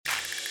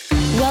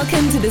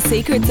Welcome to the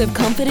Secrets of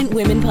Confident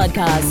Women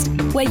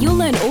podcast, where you'll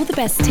learn all the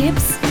best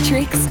tips,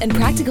 tricks, and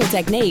practical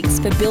techniques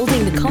for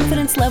building the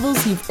confidence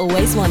levels you've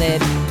always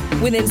wanted.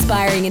 With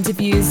inspiring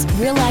interviews,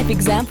 real-life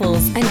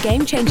examples, and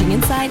game-changing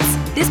insights,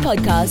 this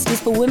podcast is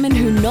for women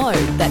who know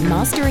that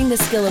mastering the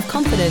skill of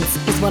confidence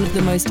is one of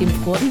the most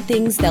important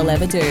things they'll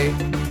ever do.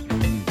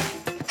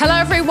 Hello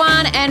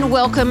everyone and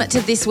welcome to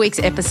this week's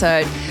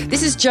episode.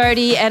 This is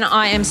Jody and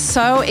I am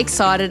so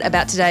excited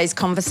about today's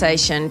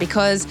conversation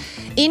because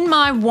in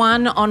my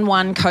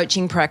one-on-one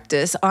coaching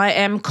practice, I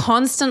am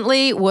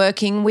constantly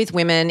working with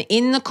women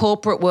in the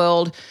corporate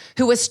world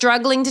who are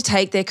struggling to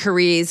take their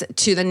careers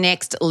to the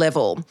next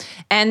level.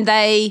 And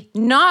they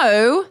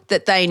know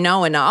that they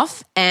know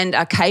enough and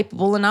are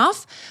capable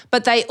enough,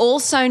 but they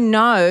also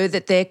know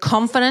that their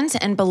confidence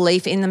and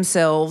belief in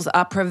themselves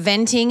are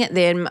preventing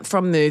them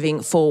from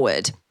moving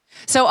forward.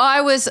 So I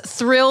was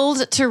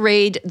thrilled to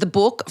read the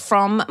book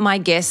from my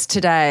guest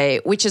today,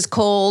 which is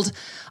called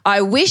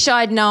I Wish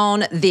I'd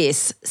Known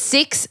This: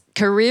 6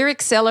 Career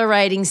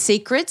Accelerating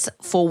Secrets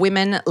for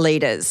Women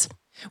Leaders,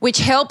 which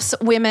helps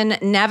women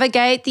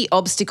navigate the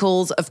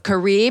obstacles of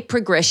career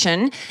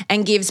progression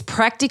and gives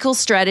practical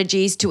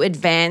strategies to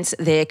advance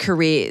their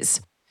careers.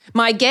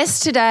 My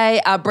guests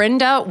today are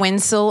Brenda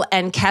Wenzel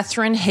and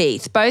Catherine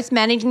Heath, both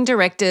managing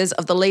directors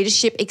of the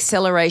Leadership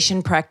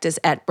Acceleration Practice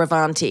at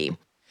Bravanti.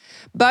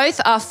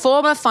 Both are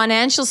former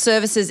financial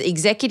services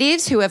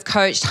executives who have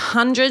coached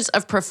hundreds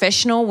of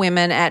professional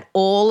women at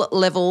all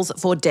levels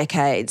for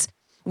decades,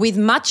 with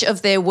much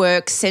of their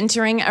work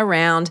centering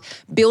around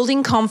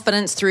building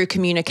confidence through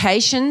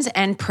communications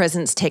and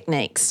presence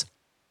techniques.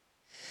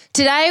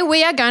 Today,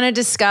 we are going to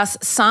discuss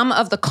some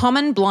of the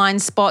common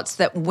blind spots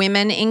that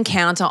women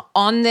encounter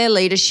on their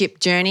leadership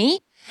journey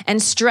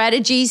and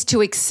strategies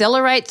to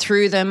accelerate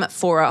through them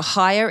for a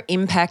higher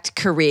impact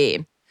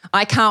career.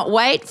 I can't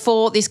wait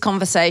for this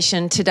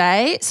conversation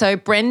today. So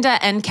Brenda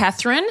and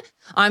Catherine,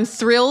 I'm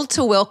thrilled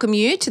to welcome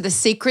you to the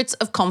Secrets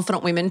of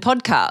Confident Women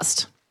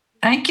podcast.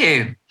 Thank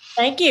you.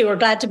 Thank you. We're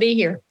glad to be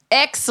here.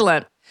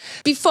 Excellent.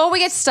 Before we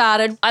get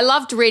started, I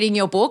loved reading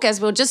your book,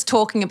 as we were just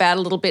talking about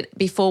a little bit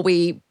before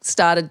we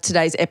started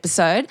today's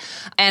episode.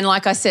 And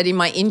like I said in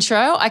my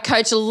intro, I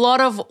coach a lot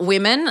of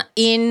women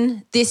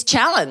in this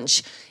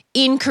challenge,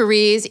 in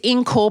careers,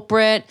 in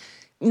corporate,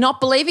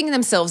 not believing in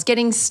themselves,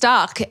 getting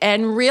stuck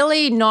and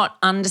really not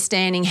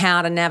understanding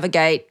how to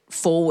navigate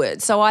forward.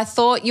 So I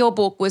thought your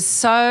book was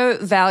so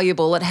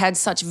valuable. It had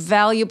such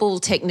valuable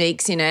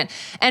techniques in it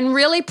and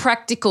really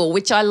practical,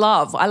 which I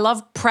love. I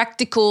love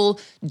practical,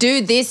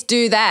 do this,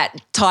 do that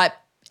type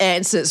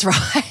answers,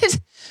 right?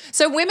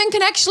 So women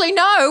can actually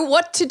know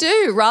what to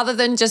do rather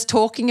than just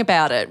talking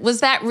about it.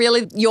 Was that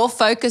really your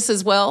focus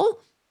as well?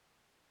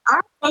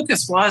 Our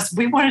focus was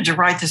we wanted to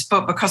write this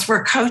book because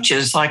we're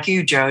coaches like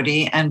you,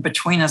 Jody, and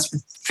between us, we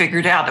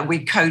figured out that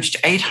we coached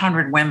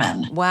 800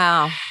 women.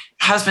 Wow.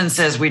 Husband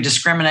says we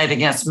discriminate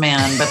against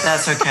men, but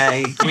that's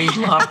okay. We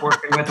love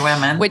working with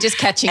women. We're just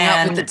catching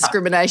up with the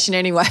discrimination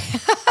anyway.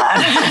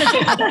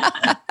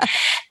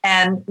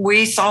 And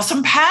we saw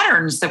some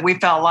patterns that we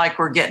felt like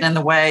were getting in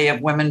the way of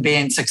women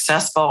being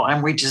successful.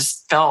 And we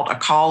just felt a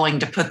calling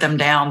to put them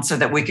down so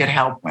that we could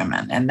help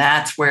women. And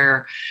that's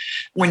where,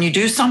 when you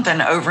do something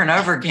over and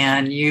over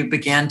again, you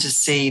begin to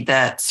see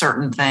that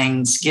certain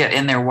things get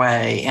in their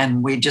way.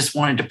 And we just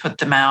wanted to put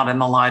them out in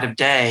the light of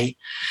day.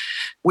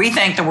 We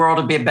think the world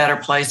would be a better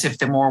place if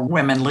there were more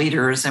women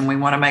leaders, and we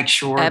want to make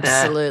sure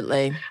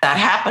Absolutely. that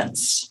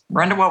happens.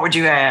 Brenda, what would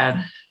you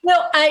add?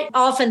 Well, I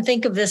often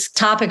think of this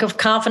topic of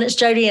confidence,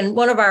 Jody, and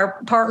one of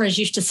our partners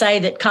used to say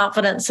that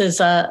confidence is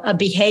a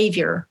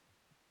behavior,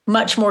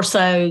 much more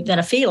so than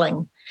a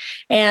feeling.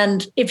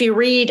 And if you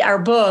read our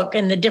book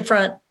and the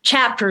different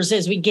chapters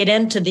as we get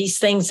into these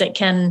things that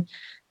can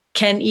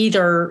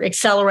either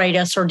accelerate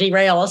us or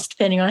derail us,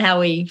 depending on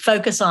how we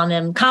focus on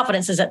them.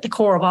 Confidence is at the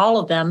core of all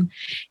of them.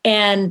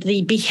 And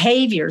the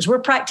behaviors, we're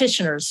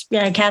practitioners.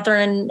 You know,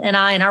 Catherine and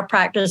I, in our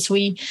practice,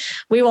 we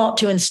want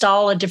to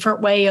install a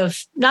different way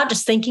of not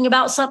just thinking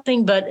about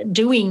something, but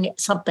doing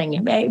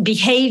something,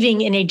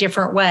 behaving in a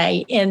different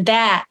way. And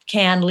that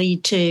can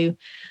lead to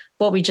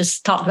what we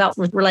just talked about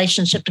with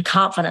relationship to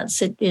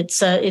confidence.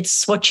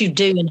 It's what you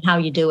do and how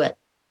you do it.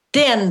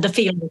 Then the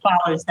feeling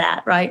follows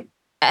that, right?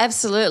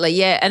 Absolutely,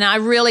 yeah. And I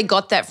really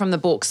got that from the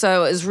book.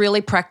 So it was really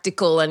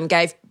practical and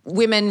gave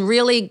women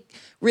really,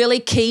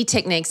 really key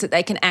techniques that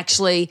they can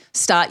actually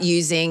start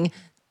using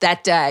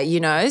that day,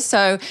 you know.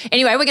 So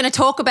anyway, we're going to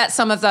talk about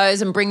some of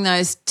those and bring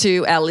those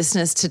to our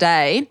listeners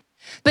today.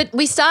 But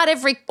we start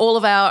all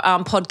of our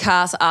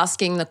podcasts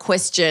asking the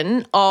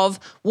question of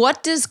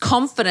what does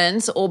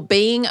confidence or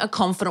being a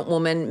confident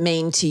woman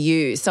mean to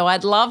you? So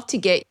I'd love to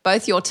get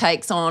both your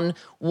takes on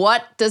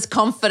what does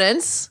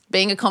confidence,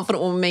 being a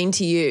confident woman, mean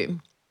to you?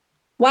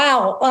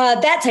 Wow,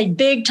 that's a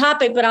big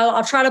topic, but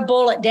I'll try to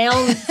boil it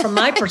down from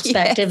my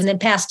perspective and then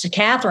pass to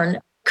Catherine.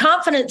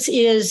 Confidence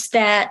is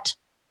that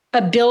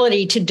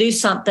ability to do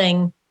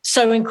something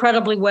so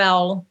incredibly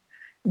well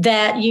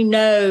that you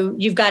know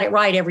you've got it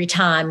right every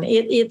time.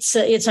 It's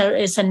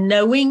a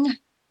knowing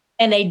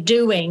and a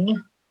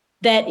doing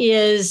that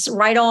is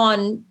right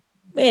on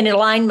in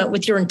alignment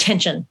with your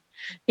intention.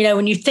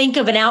 When you think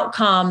of an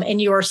outcome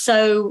and you are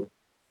so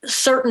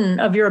certain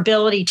of your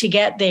ability to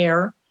get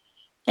there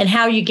and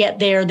how you get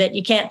there that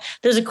you can't.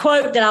 There's a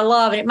quote that I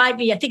love, and it might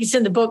be, I think it's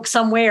in the book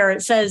somewhere.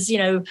 It says,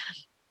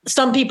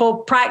 some people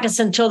practice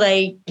until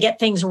they get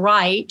things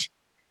right,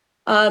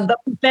 but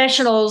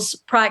professionals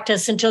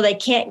practice until they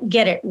can't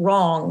get it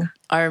wrong.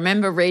 I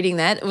remember reading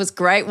that. It was a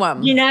great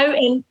one.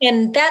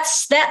 And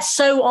that's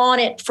so on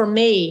it for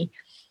me,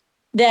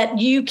 that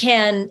you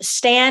can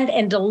stand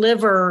and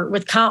deliver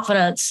with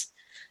confidence,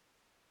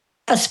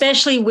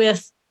 especially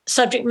with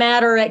subject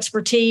matter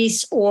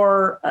expertise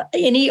or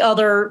any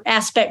other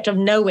aspect of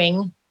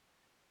knowing,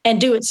 and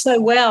do it so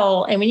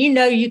well. And when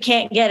you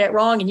can't get it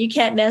wrong and you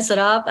can't mess it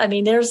up,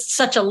 there's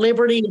such a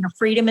liberty and a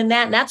freedom in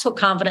that. And that's what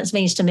confidence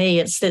means to me.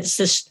 It's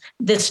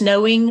this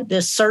knowing,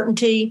 this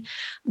certainty,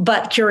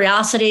 but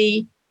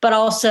curiosity, but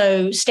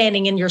also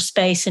standing in your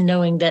space and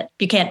knowing that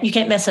you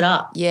can't mess it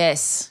up.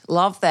 Yes.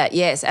 Love that.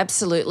 Yes,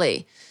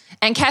 absolutely.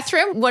 And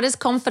Catherine, what is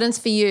confidence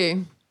for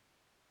you?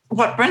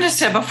 What Brenda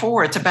said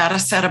before, it's about a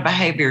set of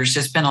behaviors.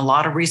 There's been a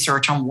lot of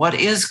research on what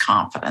is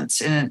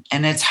confidence, and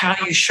it's how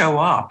you show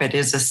up. It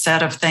is a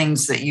set of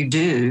things that you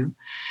do.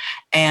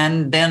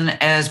 And then,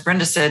 as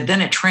Brenda said,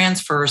 then it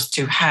transfers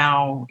to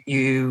how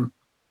you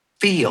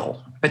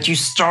feel. But you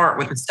start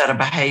with a set of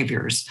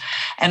behaviors.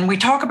 And we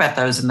talk about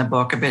those in the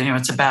book a bit.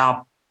 It's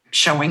about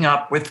showing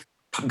up with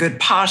good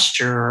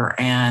posture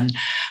and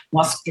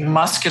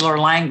muscular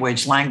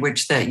language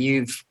that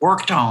you've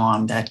worked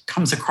on that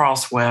comes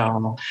across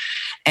well,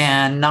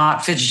 and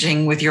not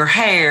fidgeting with your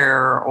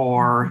hair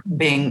or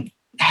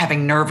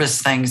having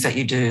nervous things that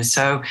you do.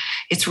 So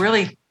it's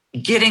really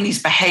getting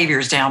these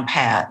behaviors down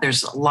pat.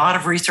 There's a lot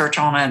of research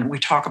on it, and we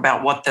talk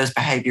about what those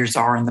behaviors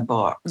are in the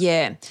book.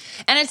 Yeah.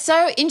 And it's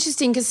so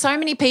interesting because so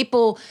many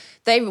people,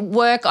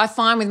 I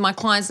find with my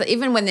clients that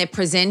even when they're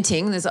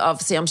presenting, there's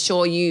obviously, I'm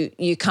sure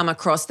you come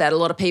across that, a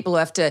lot of people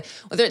have to,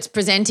 whether it's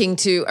presenting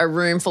to a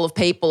room full of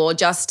people or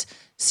just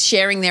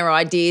sharing their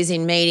ideas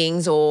in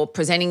meetings or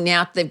presenting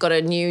now, they've got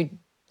a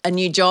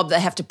new job they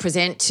have to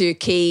present to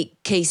key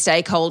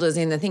stakeholders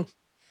in the thing.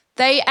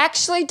 They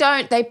actually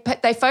don't,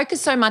 they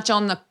focus so much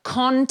on the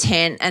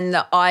content and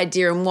the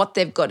idea and what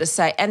they've got to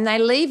say, and they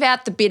leave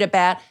out the bit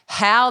about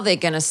how they're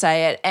going to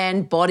say it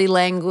and body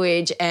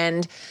language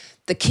and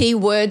the key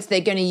words they're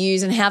going to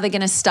use and how they're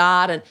going to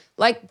start. And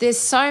there's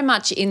so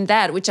much in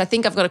that, which I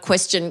think I've got a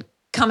question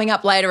coming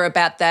up later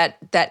about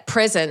that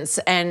presence.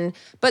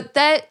 But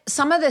that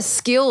some of the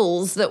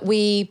skills that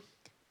we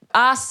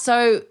are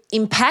so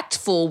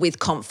impactful with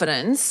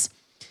confidence,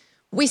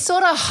 we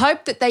sort of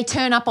hope that they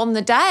turn up on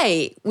the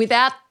day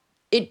without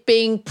it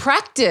being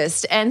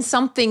practiced and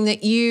something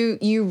that you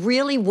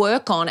really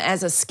work on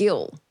as a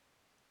skill.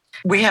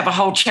 We have a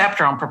whole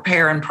chapter on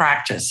prepare and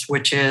practice,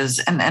 which is,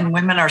 and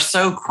women are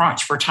so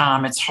crunched for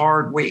time. It's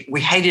hard. We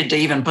hated to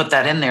even put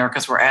that in there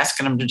because we're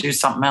asking them to do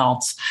something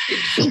else.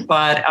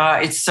 But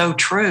it's so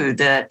true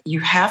that you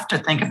have to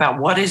think about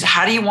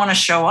how do you want to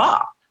show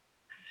up?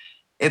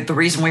 The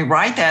reason we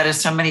write that is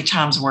so many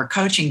times when we're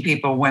coaching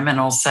people, women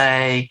will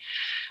say,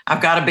 I've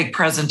got a big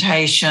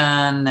presentation,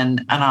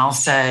 and I'll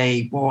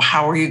say, well,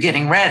 how are you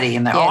getting ready?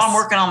 And they're, I'm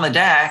working on the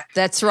deck.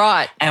 That's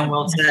right. And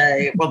we'll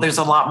say, well, there's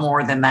a lot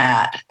more than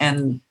that.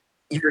 And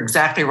you're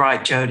exactly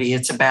right, Jody.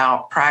 It's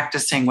about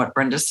practicing what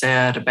Brenda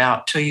said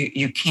about till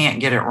you can't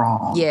get it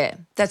wrong. Yeah,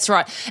 that's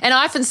right. And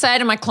I often say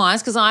to my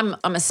clients, because I'm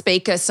a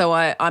speaker, so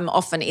I'm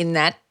often in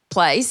that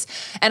place,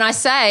 and I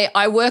say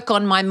I work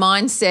on my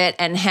mindset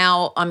and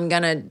how I'm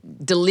going to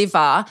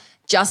deliver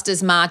just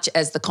as much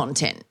as the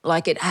content.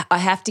 I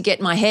have to get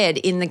my head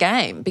in the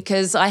game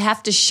because I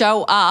have to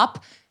show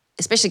up,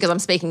 especially because I'm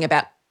speaking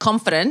about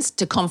confidence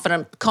to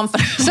confident.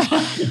 So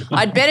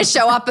I'd better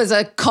show up as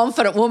a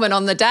confident woman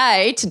on the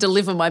day to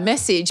deliver my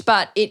message.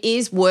 But it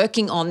is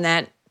working on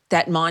that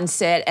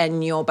mindset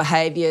and your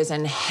behaviors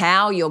and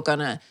how you're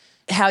gonna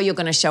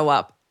show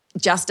up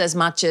just as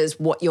much as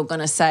what you're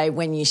going to say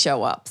when you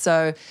show up.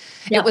 So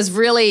It was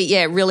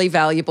really, really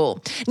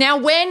valuable. Now,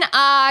 when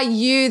are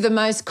you the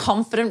most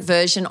confident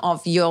version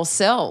of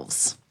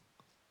yourselves?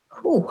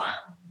 Ooh.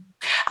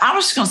 I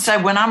was going to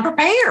say when I'm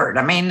prepared.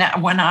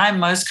 When I'm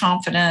most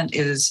confident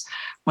is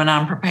when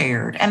I'm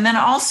prepared. And then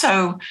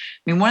also,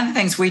 one of the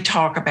things we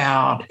talk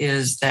about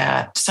is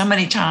that so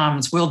many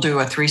times we'll do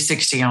a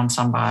 360 on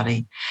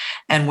somebody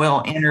and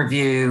we'll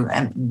interview,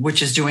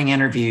 which is doing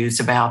interviews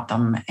about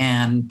them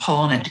and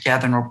pulling it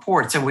together in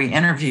reports. So we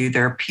interview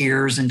their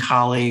peers and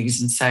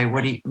colleagues and say,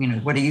 what do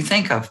you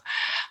think of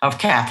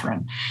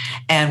Catherine?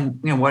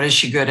 And, what is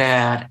she good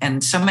at?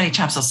 And so many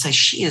times they'll say,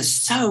 she is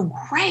so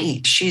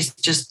great. She's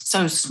just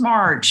so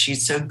smart.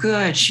 She's so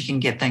good. She can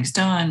get things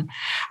done.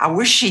 I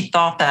wish she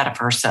thought that of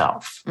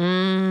herself.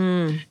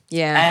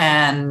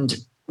 And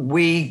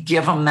we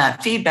give them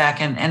that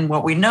feedback. And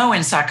what we know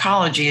in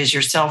psychology is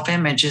your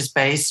self-image is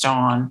based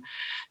on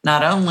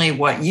not only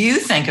what you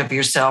think of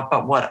yourself,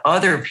 but what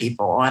other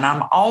people. And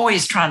I'm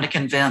always trying to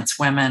convince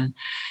women,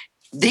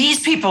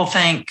 these people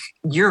think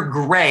you're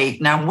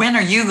great. Now, when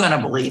are you going to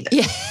believe it?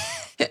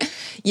 Yeah.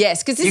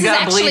 Yes, because this is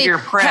gotta believe actually your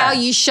prep. how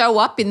you show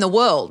up in the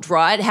world,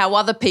 right? How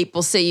other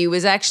people see you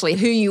is actually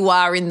who you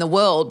are in the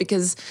world.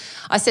 Because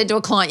I said to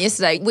a client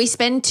yesterday, we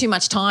spend too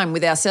much time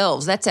with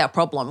ourselves. That's our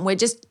problem. We're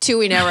just too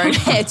in our own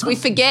heads. We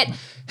forget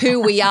who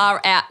we are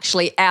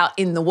actually out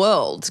in the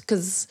world,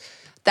 because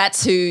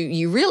that's who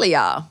you really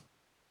are.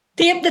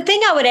 The thing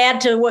I would add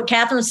to what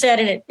Catherine said,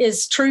 and it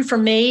is true for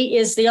me,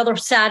 is the other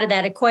side of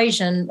that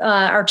equation.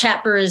 Our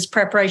chapter is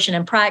preparation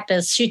and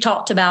practice. She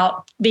talked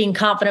about being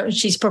confident when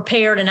she's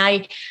prepared, and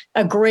I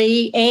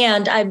agree.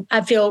 And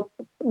I feel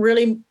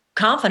really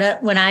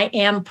confident when I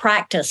am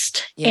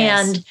practiced.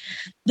 Yes. And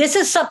this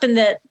is something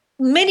that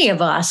many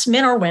of us,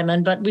 men or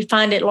women, but we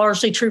find it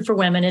largely true for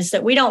women, is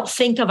that we don't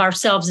think of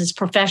ourselves as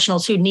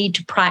professionals who need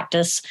to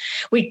practice.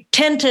 We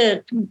tend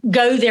to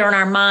go there in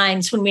our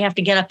minds when we have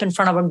to get up in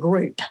front of a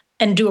group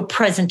and do a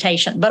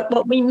presentation. But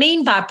what we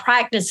mean by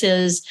practice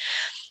is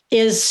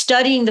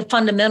studying the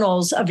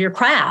fundamentals of your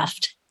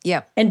craft.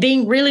 Yeah. And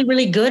being really,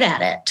 really good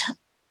at it.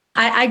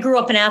 I grew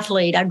up an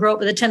athlete. I grew up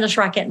with a tennis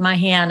racket in my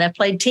hand. I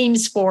played team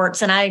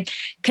sports, and I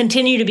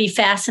continue to be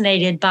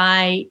fascinated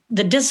by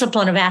the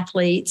discipline of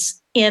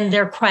athletes in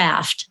their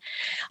craft.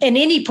 And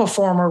any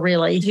performer,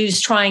 really, who's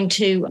trying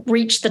to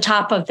reach the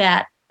top of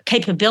that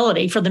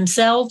capability for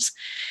themselves.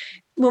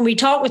 When we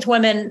talk with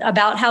women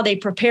about how they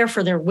prepare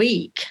for their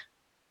week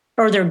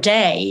or their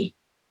day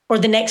or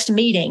the next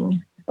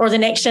meeting or the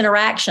next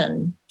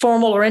interaction,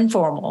 formal or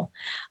informal,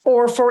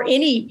 or for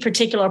any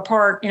particular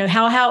part,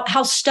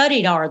 how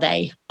studied are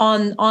they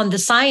on the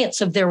science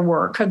of their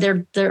work, of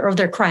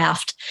their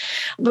craft?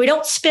 We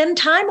don't spend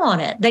time on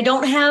it. They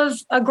don't have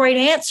a great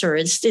answer.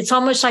 It's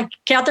almost like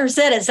Catherine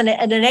said, it's an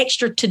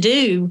extra to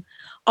do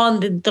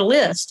on the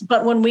list.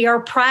 But when we are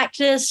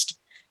practiced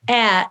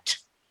at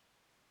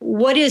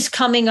what is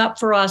coming up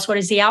for us, what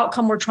is the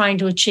outcome we're trying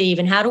to achieve,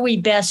 and how do we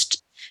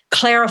best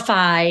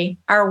clarify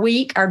our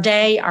week, our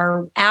day,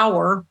 our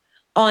hour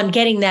on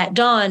getting that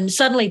done,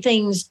 suddenly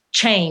things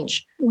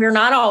change. We're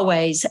not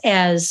always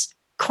as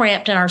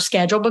cramped in our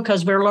schedule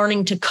because we're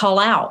learning to cull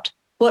out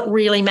what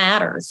really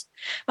matters.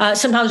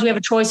 Sometimes we have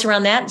a choice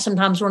around that, and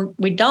sometimes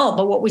we don't.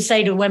 But what we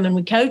say to women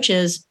we coach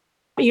is,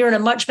 you're in a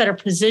much better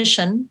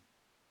position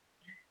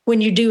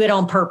when you do it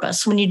on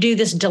purpose, when you do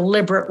this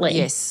deliberately.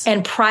 Yes.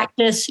 And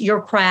practice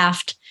your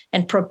craft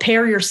and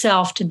prepare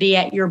yourself to be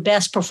at your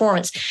best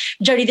performance.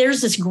 Jody,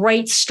 there's this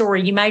great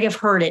story. You might have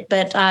heard it,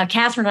 but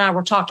Catherine and I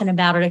were talking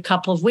about it a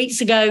couple of weeks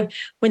ago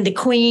when the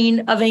Queen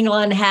of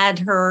England had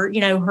her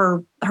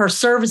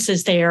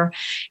services there.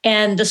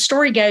 And the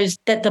story goes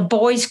that the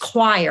boys'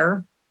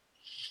 choir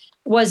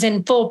was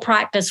in full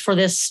practice for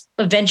this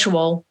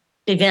eventual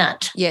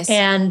event. Yes.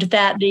 And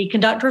that the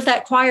conductor of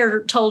that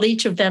choir told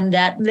each of them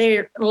that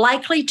they're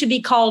likely to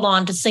be called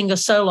on to sing a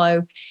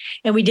solo.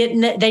 And they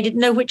didn't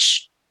know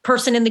which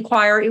person in the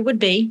choir it would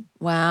be.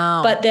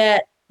 Wow. But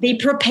that be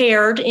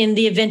prepared in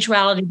the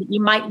eventuality that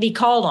you might be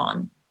called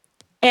on.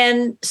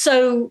 And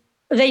so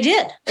they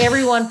did.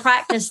 Everyone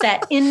practiced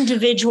that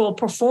individual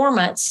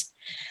performance.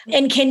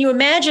 And can you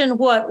imagine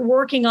what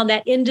working on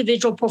that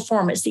individual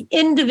performance, the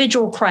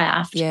individual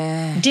craft,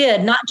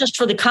 did, not just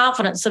for the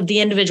confidence of the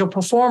individual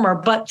performer,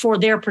 but for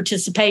their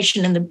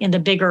participation in the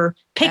bigger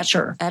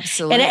picture?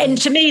 Absolutely. And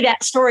to me,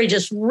 that story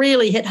just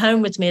really hit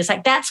home with me. It's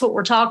like, that's what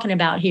we're talking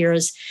about here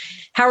is,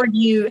 how are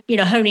you,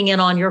 honing in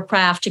on your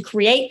craft to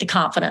create the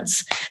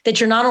confidence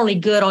that you're not only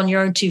good on your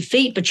own 2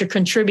 feet, but you're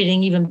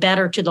contributing even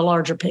better to the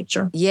larger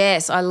picture?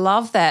 Yes, I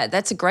love that.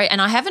 That's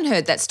and I haven't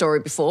heard that story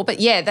before, but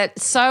yeah,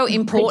 that's so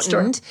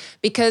important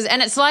because,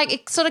 and it's like,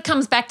 it sort of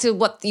comes back to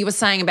what you were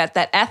saying about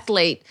that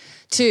athlete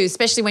too,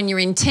 especially when you're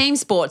in team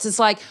sports. It's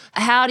like,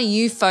 how do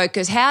you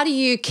focus? How do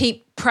you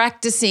keep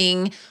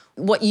practicing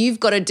what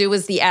you've got to do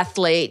as the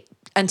athlete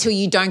until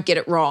you don't get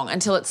it wrong,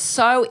 until it's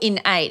so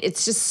innate?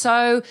 It's just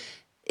so...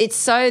 It's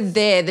so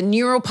there. The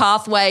neural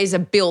pathways are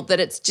built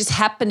that it's just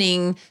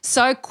happening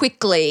so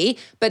quickly,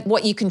 but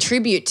what you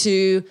contribute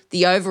to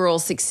the overall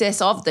success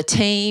of the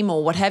team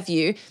or what have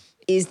you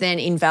is then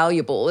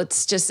invaluable.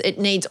 It's just, it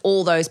needs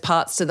all those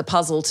parts to the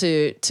puzzle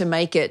to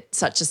make it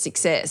such a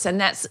success. And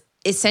that's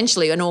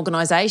essentially an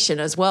organization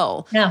as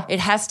well. Yeah. It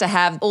has to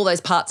have all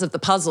those parts of the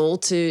puzzle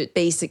to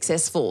be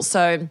successful.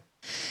 So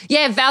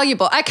yeah,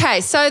 valuable.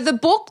 Okay, so the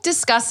book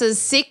discusses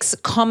 6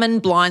 common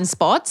blind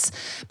spots,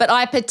 but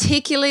I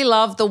particularly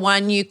love the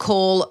one you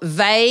call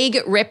vague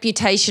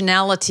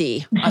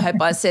reputationality. I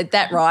hope I said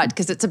that right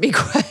because it's a big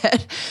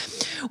word,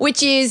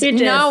 which is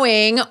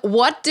knowing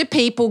what do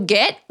people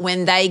get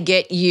when they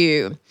get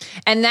you.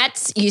 And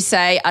that's, you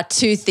say, are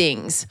 2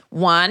 things.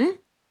 1,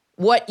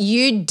 what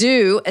you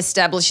do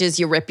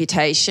establishes your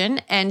reputation,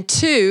 and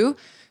 2,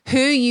 who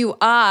you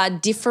are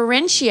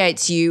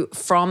differentiates you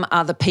from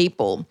other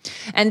people.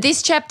 And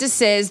this chapter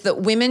says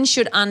that women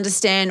should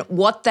understand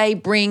what they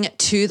bring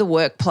to the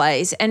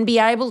workplace and be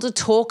able to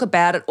talk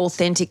about it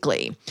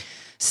authentically.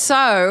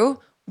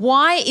 So,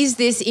 why is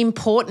this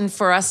important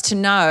for us to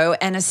know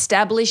and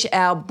establish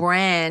our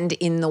brand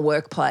in the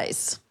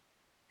workplace?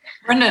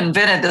 Brenda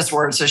invented this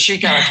word, so she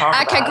got to talk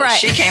about Okay,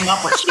 great.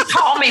 it. She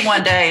called me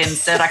one day and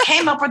said, I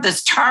came up with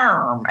this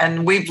term,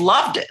 and we've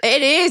loved it.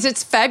 It is.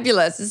 It's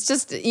fabulous. It's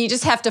just, you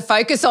just have to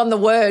focus on the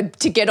word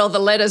to get all the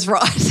letters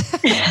right.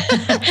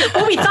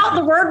 Well, we thought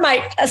the word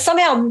might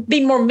somehow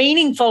be more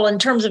meaningful in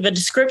terms of a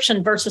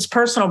description versus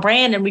personal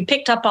brand. And we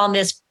picked up on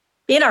this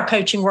in our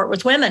coaching work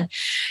with women,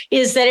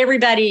 is that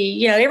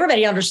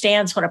everybody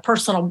understands what a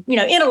personal,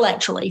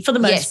 intellectually, for the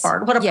most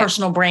part, what a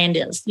personal brand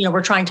is.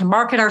 We're trying to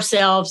market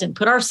ourselves and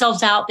put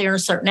ourselves out there in a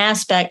certain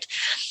aspect.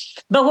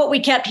 But what we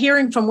kept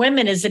hearing from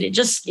women is that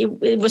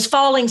it was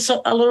falling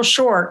a little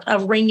short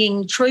of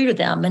ringing true to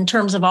them in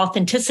terms of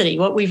authenticity.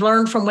 What we've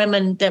learned from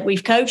women that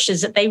we've coached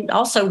is that they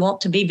also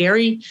want to be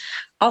very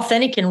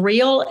authentic and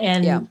real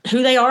and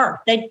who they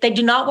are. They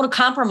do not want to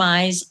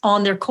compromise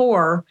on their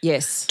core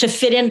to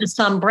fit into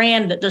some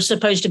brand that they're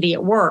supposed to be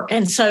at work.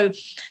 And so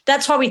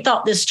that's why we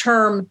thought this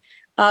term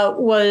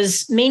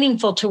was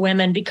meaningful to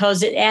women,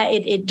 because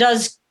it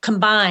does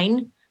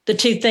combine the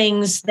two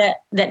things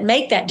that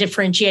make that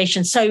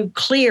differentiation so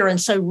clear and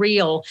so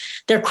real: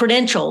 their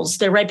credentials,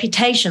 their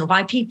reputation,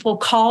 why people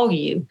call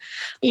you,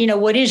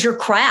 what is your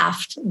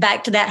craft,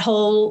 back to that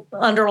whole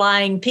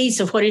underlying piece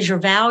of what is your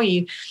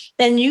value.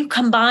 Then you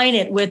combine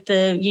it with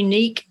the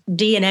unique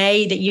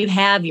DNA that you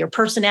have, your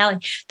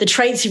personality, the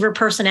traits of your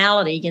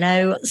personality.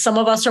 Some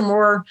of us are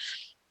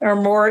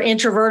more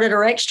introverted or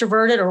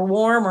extroverted, or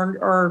warm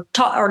or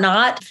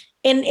not.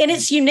 And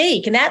it's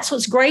unique. And that's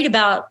what's great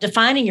about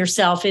defining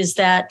yourself, is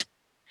that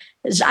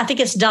I think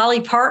it's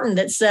Dolly Parton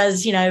that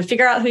says,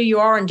 figure out who you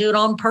are and do it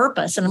on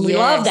purpose. And we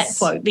love that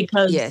quote,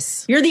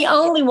 because you're the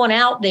only one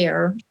out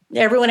there.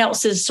 Everyone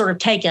else is sort of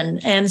taken.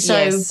 And so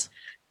as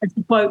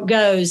the quote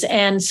goes.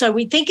 And so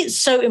we think it's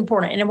so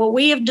important. And what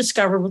we have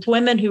discovered with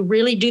women who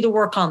really do the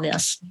work on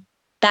this,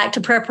 back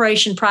to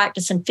preparation,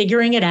 practice, and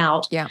figuring it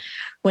out. Yeah.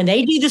 When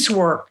they do this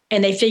work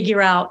and they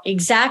figure out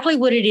exactly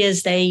what it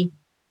is they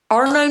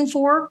are known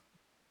for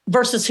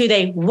versus who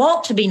they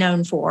want to be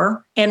known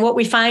for. And what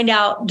we find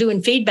out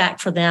doing feedback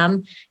for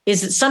them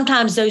is that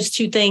sometimes those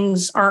two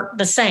things aren't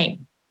the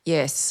same.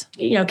 Yes.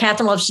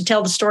 Catherine loves to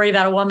tell the story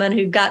about a woman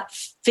who got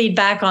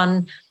feedback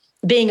on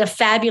being a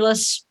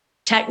fabulous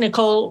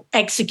technical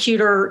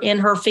executor in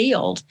her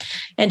field.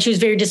 And she was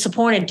very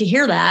disappointed to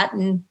hear that.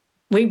 And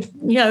we,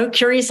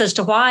 curious as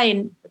to why.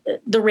 And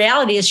the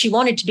reality is she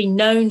wanted to be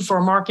known for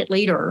a market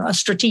leader, a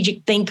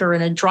strategic thinker,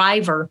 and a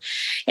driver.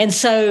 And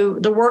so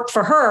the work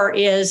for her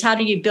is, how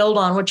do you build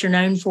on what you're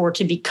known for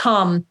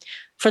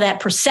for that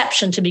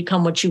perception to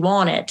become what you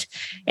want it?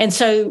 And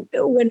so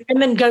when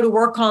women go to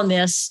work on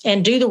this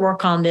and do the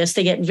work on this,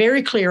 they get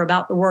very clear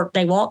about the work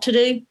they want to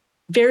do,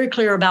 very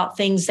clear about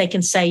things they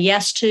can say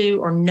yes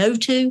to or no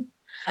to,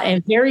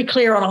 and very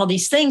clear on all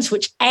these things,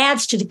 which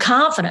adds to the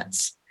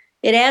confidence.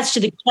 It adds to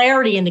the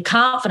clarity and the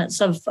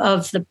confidence of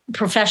the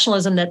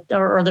professionalism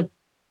or the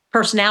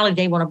personality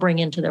they want to bring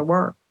into their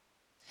work.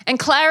 And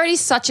clarity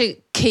is such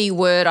a key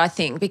word, I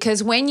think,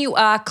 because when you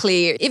are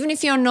clear, even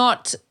if you're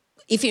not,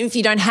 if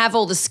you don't have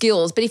all the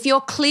skills, but if you're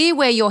clear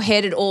where you're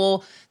headed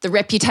or the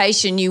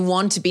reputation you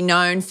want to be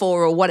known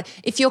for, or what,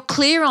 if you're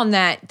clear on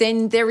that,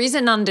 then there is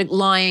an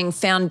underlying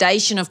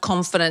foundation of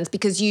confidence,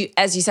 because you,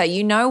 as you say,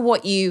 you know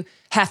what you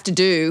have to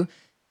do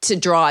to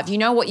drive. You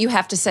know what you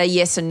have to say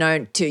yes and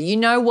no to. You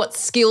know what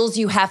skills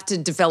you have to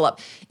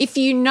develop. If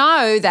you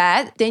know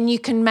that, then you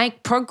can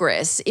make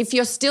progress. If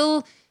you're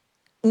still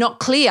not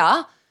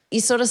clear,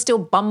 you're sort of still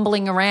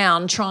bumbling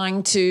around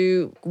trying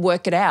to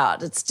work it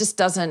out. It's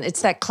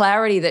that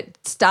clarity that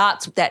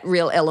starts that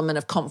real element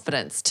of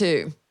confidence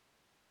too.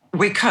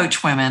 We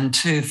coach women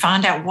to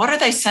find out, what are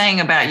they saying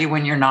about you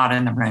when you're not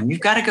in the room? You've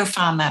got to go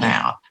find that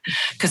out,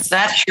 because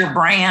that's your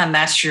brand,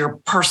 that's your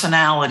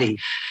personality.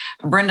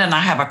 Brenda and I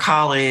have a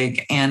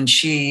colleague, and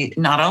she,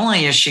 not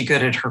only is she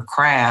good at her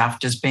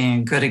craft as being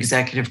a good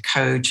executive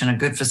coach and a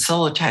good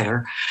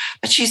facilitator,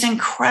 but she's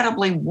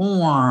incredibly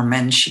warm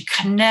and she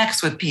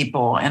connects with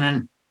people in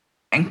an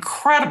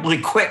incredibly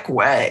quick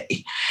way.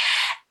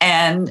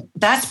 And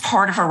that's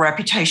part of her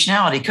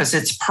reputationality, because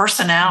it's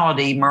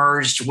personality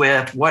merged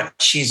with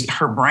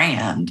her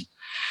brand.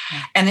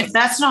 And if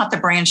that's not the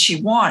brand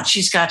she wants,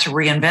 she's got to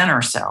reinvent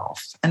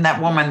herself. And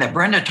that woman that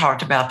Brenda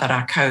talked about that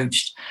I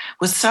coached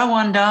was so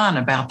undone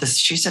about this.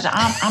 She said,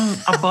 I'm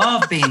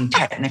above being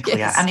technically,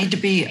 yes. I need to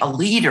be a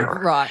leader.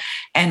 Right.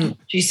 And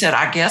she said,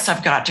 I guess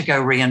I've got to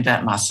go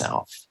reinvent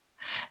myself.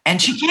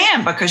 And she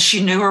can, because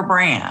she knew her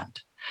brand.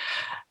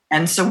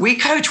 And so we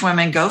coach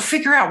women, go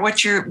figure out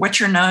what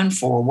you're known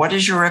for. What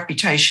is your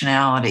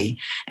reputationality?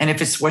 And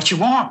if it's what you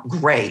want,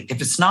 great.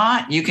 If it's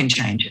not, you can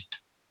change it.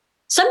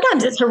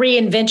 Sometimes it's a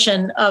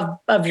reinvention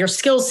of your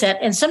skill set,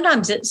 and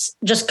sometimes it's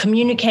just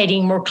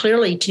communicating more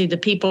clearly to the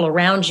people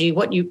around you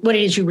what it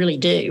is you really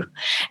do.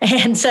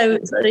 And so,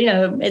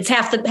 it's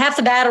half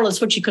the battle is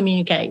what you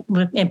communicate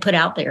and put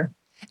out there.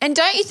 And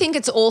don't you think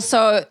it's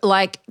also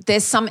like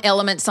there's some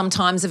element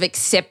sometimes of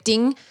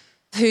accepting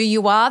who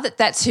you are,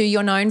 that's who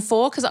you're known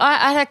for? Because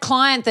I had a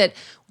client that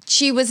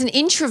she was an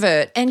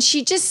introvert and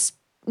she just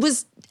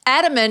was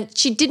adamant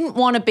she didn't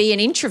want to be an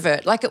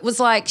introvert. Like, it was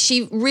like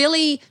she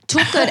really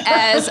took it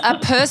as a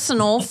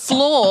personal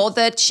flaw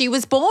that she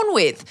was born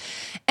with.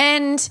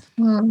 And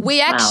we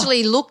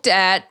actually looked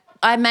at,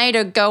 I made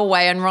her go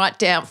away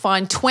and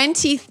find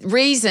 20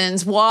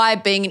 reasons why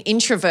being an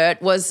introvert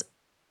was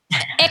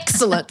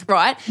excellent,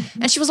 right?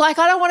 And she was like,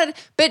 I don't want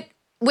to. But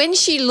when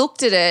she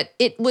looked at it,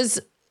 it was,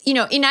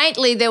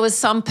 innately there was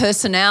some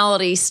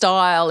personality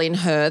style in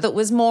her that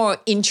was more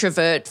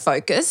introvert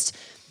focused,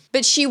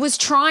 but she was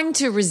trying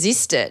to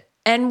resist it.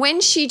 And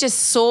when she just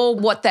saw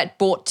what that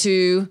brought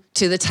to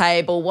the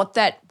table, what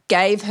that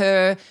gave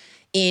her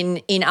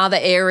in other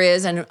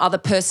areas and other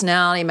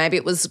personality. Maybe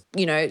it was,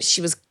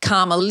 she was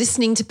calmer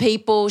listening to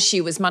people.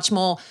 She was much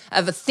more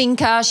of a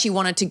thinker. She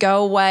wanted to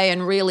go away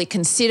and really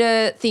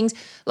consider things.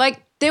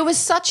 Like, there was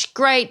such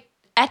great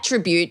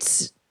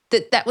attributes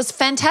that was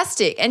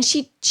fantastic. And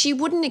she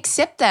wouldn't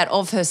accept that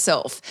of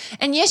herself.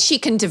 And yes, she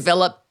can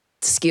develop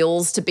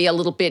skills to be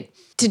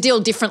to deal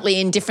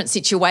differently in different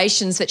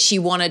situations that she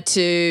wanted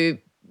to,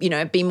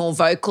 be more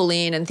vocal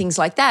in and things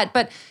like that.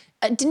 But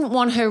I didn't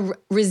want her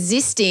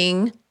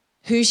resisting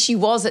who she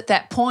was at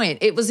that point.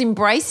 It was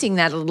embracing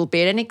that a little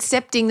bit and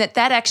accepting that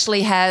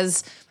actually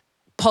has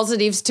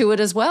positives to it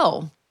as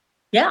well.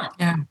 Yeah.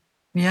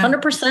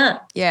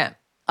 100%. Yeah,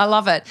 I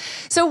love it.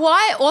 So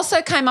why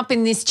also came up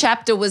in this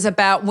chapter was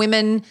about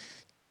women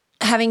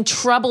having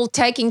trouble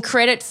taking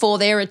credit for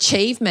their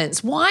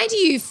achievements. Why do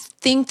you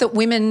think that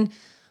women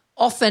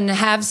often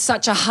have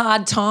such a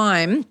hard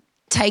time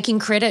taking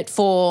credit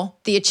for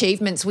the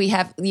achievements we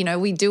have,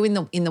 we do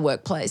in the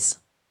workplace?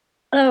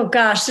 Oh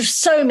gosh, there's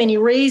so many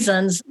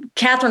reasons.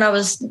 Catherine,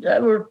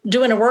 we're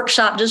doing a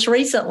workshop just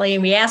recently,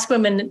 and we asked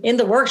women in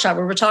the workshop,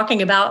 we were talking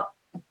about,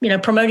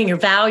 promoting your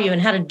value and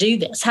how to do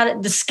this,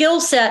 the skill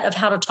set of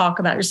how to talk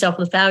about yourself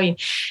with value.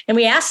 And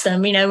we asked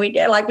them,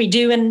 like we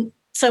do in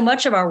so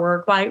much of our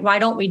work, why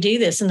don't we do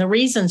this? And the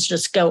reasons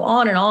just go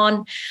on and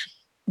on.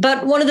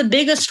 But one of the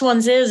biggest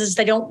ones is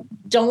they don't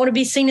want to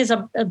be seen as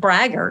a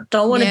braggart,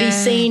 don't want to be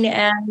seen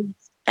as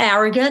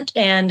arrogant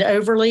and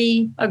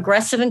overly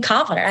aggressive and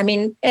confident. I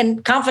mean,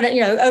 and confident,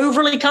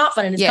 overly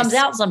confident. It comes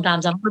out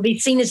sometimes. I don't want to be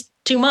seen as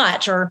too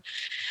much. Or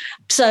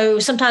so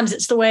sometimes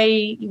it's the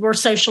way we're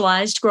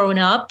socialized growing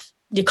up.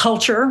 The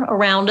culture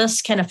around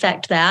us can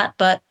affect that.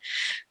 But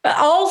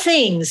all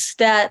things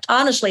that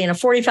honestly in a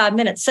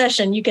 45-minute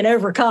session you can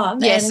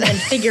overcome and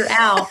figure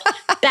out.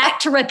 Back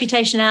to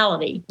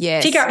reputationality.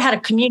 Yes. Figure out how to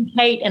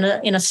communicate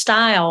in a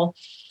style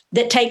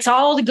that takes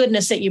all the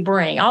goodness that you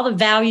bring, all the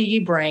value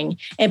you bring,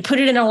 and put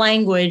it in a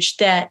language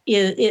that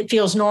it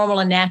feels normal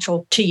and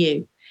natural to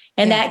you.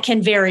 And that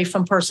can vary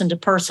from person to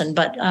person.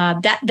 But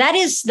that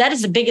is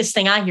the biggest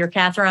thing I hear,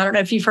 Catherine. I don't know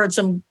if you've heard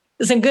some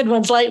good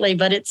ones lately,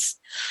 but it's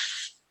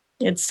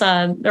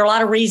there are a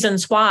lot of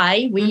reasons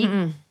why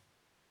we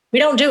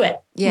don't do it.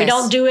 Yes. We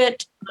don't do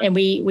it, and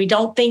we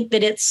don't think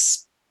that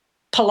it's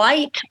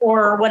polite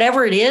or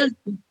whatever it is.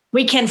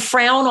 We can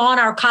frown on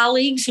our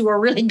colleagues who are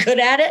really good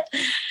at it.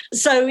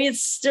 So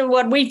it's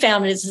what we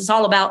found is it's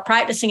all about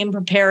practicing and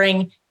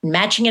preparing,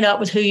 matching it up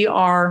with who you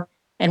are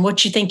and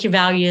what you think your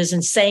value is,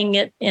 and saying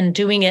it and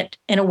doing it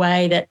in a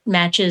way that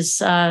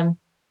matches, it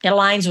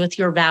aligns with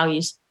your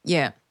values.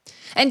 Yeah.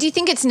 And do you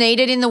think it's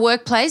needed in the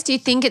workplace? Do you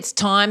think it's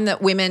time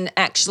that women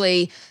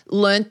actually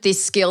learnt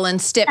this skill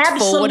and stepped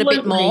forward a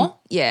bit more?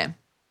 Yeah.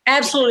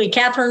 Absolutely.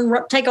 Catherine,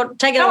 take it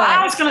away.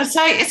 I was going to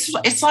say,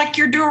 it's like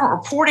you're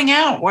reporting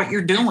out what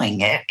you're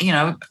doing.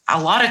 A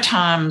lot of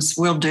times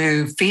we'll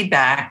do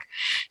feedback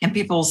and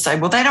people say,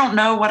 well, they don't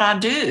know what I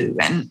do.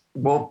 And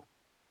well,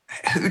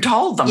 who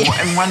told them? Yeah.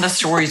 And one of the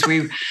stories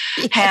we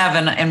have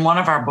in one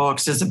of our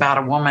books is about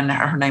a woman.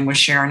 Her name was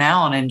Sharon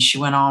Allen, and she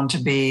went on to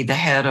be the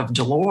head of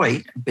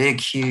Deloitte, a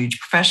big, huge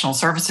professional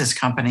services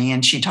company.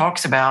 And she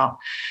talks about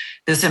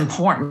this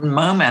important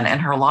moment in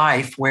her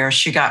life where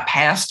she got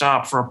passed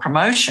up for a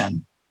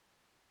promotion.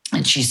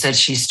 And she said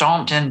she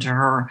stomped into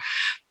her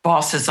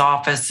boss's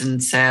office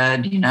and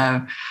said,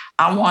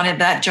 I wanted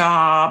that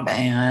job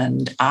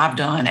and I've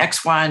done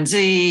X, Y, and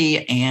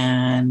Z.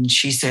 And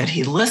she said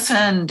he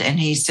listened and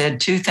he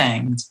said two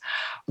things.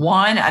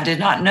 One, I did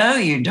not know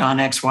you'd done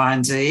X, Y,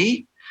 and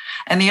Z.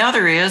 And the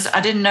other is,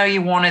 I didn't know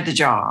you wanted the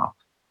job.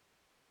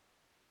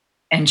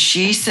 And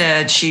she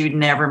said she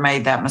never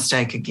made that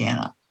mistake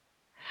again.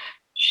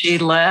 She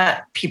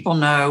let people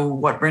know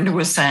what Brenda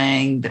was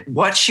saying,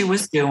 what she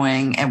was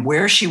doing, and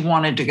where she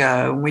wanted to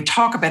go. And we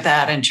talk about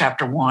that in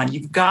chapter 1.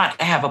 You've got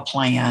to have a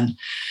plan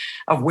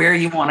of where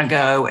you want to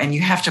go, and you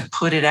have to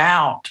put it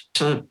out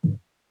to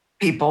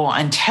people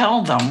and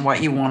tell them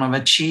what you want to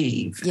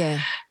achieve.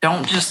 Yeah.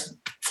 Don't just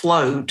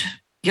float.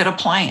 Get a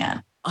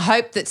plan. I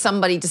hope that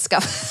somebody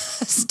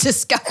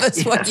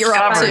discovers what you're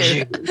up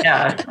to.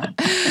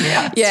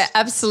 Yeah,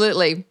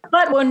 absolutely.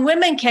 But when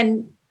women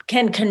can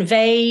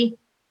convey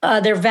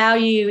their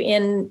value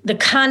in the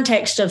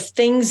context of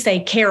things they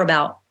care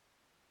about,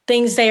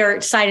 things they are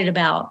excited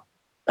about,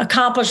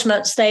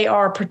 accomplishments they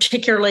are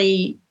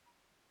particularly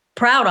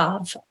proud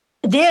of,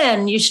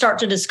 then you start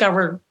to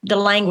discover the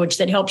language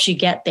that helps you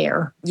get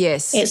there.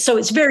 Yes. So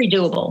it's very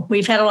doable.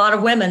 We've had a lot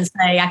of women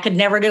say, I could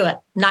never do it.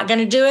 Not going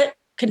to do it.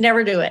 Could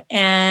never do it.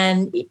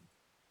 And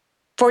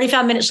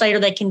 45 minutes later,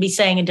 they can be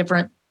singing a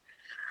different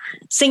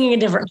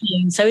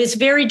tune. So it's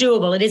very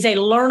doable. It is a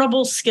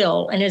learnable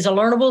skill, and is a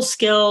learnable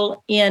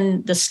skill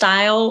in the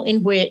style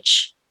in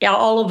which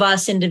all of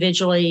us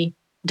individually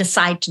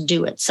decide to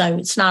do it. So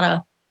it's not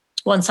a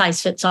one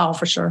size fits all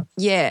for sure.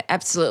 Yeah,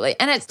 absolutely.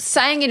 And it's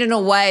saying it in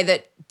a way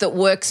that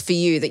works for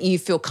you, that you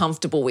feel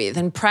comfortable with,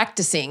 and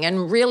practicing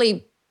and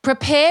really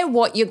prepare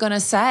what you're going to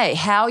say,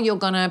 how you're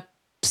going to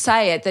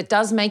say it, that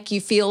does make you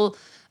feel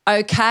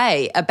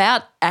okay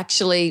about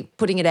actually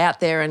putting it out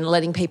there and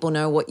letting people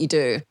know what you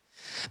do.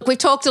 We've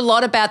talked a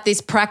lot about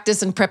this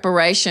practice and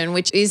preparation,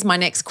 which is my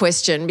next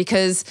question,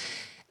 because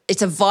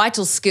it's a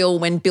vital skill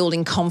when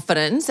building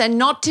confidence, and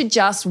not to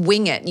just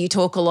wing it. You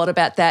talk a lot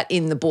about that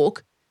in the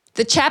book.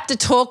 The chapter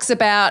talks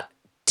about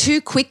too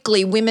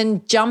quickly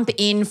women jump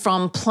in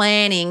from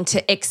planning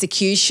to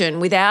execution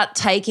without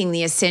taking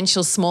the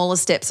essential smaller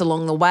steps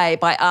along the way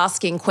by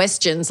asking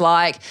questions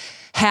like,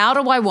 how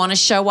do I want to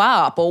show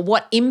up? Or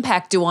what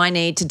impact do I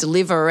need to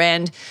deliver?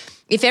 And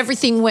if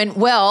everything went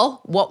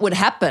well, what would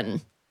happen?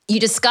 You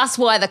discuss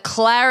why the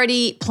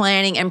clarity,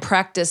 planning, and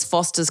practice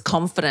fosters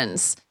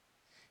confidence.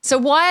 So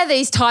why are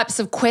these types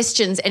of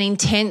questions and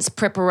intense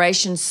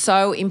preparation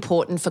so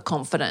important for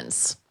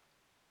confidence?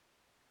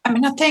 I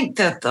mean, I think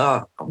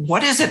that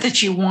what is it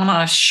that you want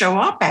to show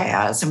up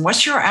as, and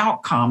what's your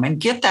outcome, and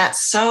get that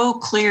so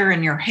clear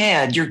in your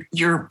head.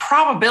 Your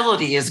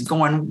probability is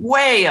going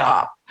way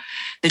up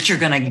that you're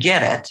going to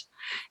get it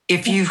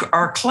if you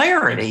have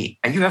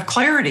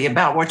clarity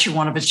about what you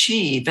want to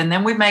achieve. And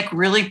then we make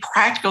really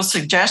practical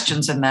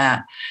suggestions in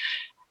that.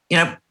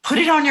 Put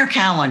it on your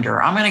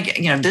calendar. I'm going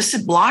to this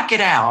is block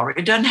it out.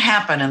 It doesn't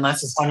happen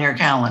unless it's on your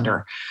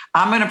calendar.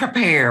 I'm going to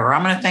prepare, or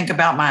I'm going to think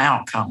about my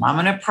outcome. I'm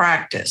going to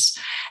practice.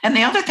 And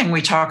the other thing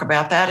we talk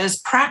about that is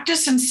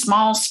practice in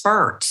small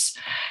spurts.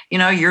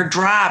 You're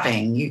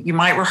driving. You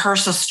might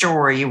rehearse a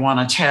story you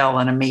want to tell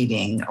in a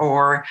meeting,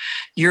 or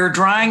you're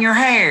drying your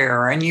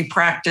hair and you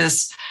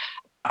practice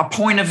a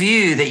point of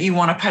view that you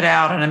want to put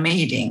out in a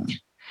meeting.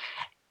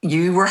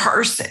 You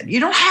rehearse it. You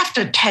don't have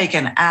to take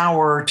an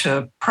hour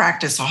to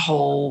practice a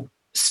whole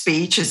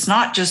speech. It's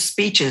not just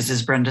speeches,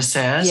 as Brenda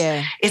says.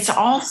 Yeah. It's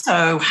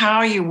also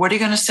what are you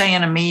going to say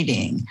in a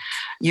meeting?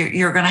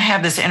 You're going to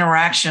have this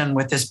interaction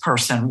with this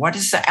person. What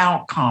is the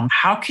outcome?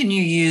 How can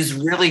you use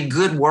really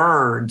good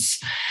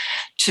words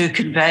to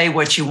convey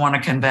what you want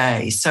to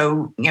convey?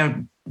 So,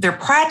 there are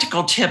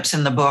practical tips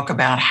in the book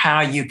about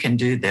how you can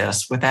do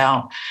this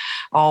without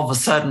all of a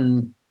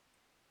sudden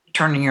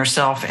turning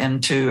yourself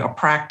into a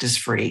practice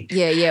freak.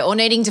 Yeah. Or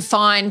needing to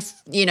find,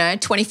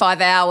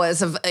 25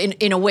 hours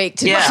in a week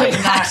to do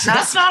that.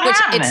 That's not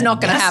happening. It's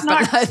not going to happen.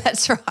 No,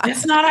 that's right.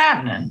 It's not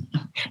happening.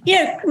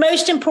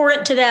 Most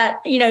important to that,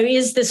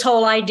 is this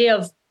whole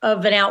idea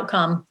of an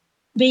outcome,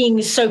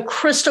 being so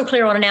crystal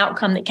clear on an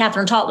outcome that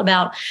Catherine talked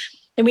about.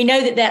 And we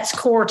know that that's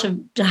core to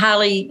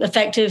highly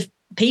effective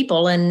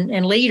people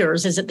and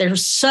leaders, is that they're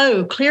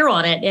so clear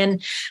on it. And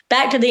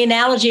back to the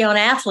analogy on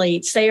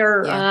athletes, they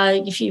are,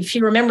 if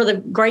you remember the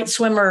great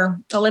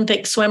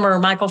Olympic swimmer,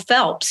 Michael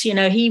Phelps,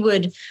 he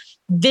would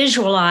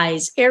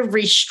visualize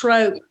every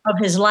stroke of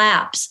his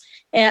laps.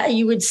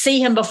 You would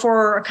see him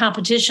before a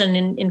competition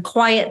in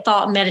quiet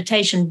thought and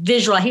meditation,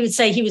 visualize. He would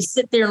say he would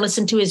sit there and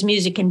listen to his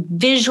music and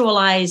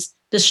visualize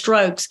the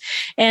strokes.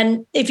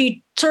 And if you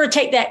sort of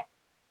take that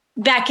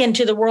back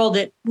into the world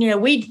that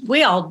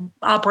we all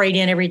operate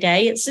in every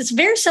day, it's a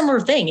very similar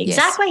thing.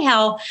 Exactly.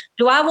 How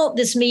do I want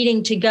this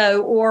meeting to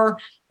go, or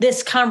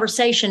this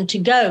conversation to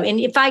go? And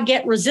if I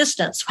get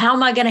resistance, how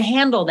am I going to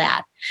handle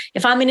that?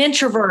 If I'm an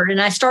introvert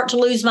and I start to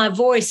lose my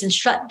voice and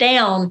shut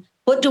down,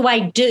 what do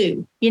I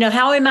do?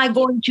 How am I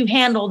going to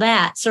handle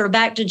that? Sort of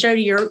back to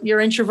Jody,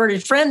 your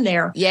introverted friend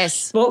there.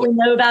 Yes. What we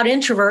know about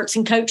introverts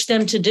and coach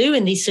them to do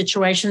in these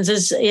situations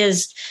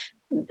is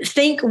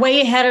think way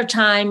ahead of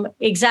time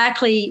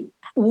exactly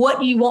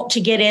what you want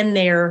to get in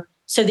there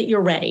so that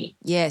you're ready.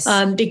 Yes.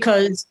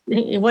 Because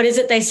what is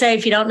it they say?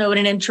 If you don't know what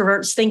an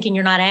introvert's thinking,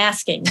 you're not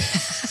asking.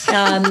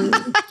 And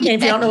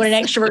if you don't know what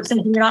an extrovert's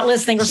thinking, you're not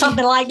listening, or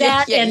something like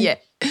that.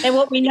 And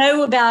what we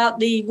know about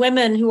the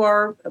women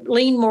who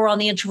lean more on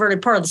the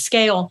introverted part of the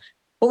scale,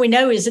 what we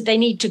know is that they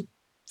need to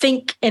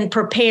think and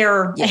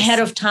prepare ahead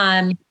of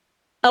time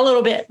a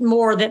little bit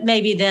more than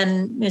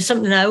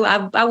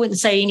I wouldn't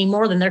say any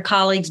more than their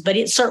colleagues, but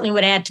it certainly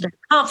would add to their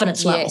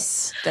confidence level.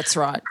 Yes, that's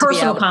right.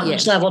 Personal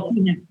confidence level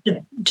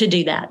to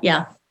do that.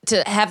 Yeah.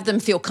 To have them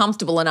feel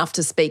comfortable enough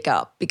to speak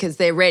up because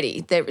they're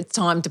ready. It's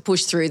time to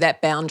push through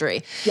that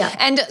boundary. Yeah.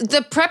 And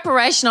the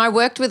preparation, I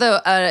worked with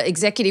a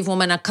executive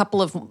woman a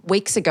couple of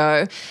weeks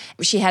ago.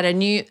 She had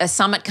a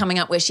summit coming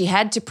up where she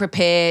had to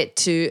prepare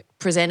to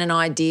present an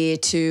idea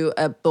to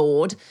a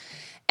board.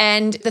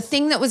 And the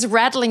thing that was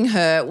rattling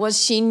her was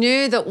she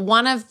knew that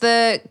one of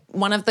the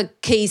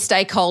key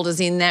stakeholders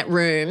in that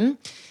room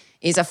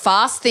is a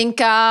fast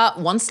thinker,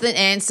 wants the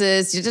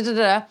answers,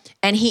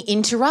 and he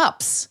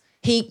interrupts.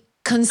 He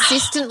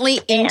consistently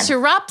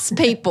interrupts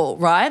people,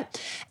 right?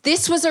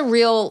 This was a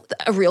real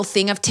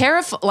thing of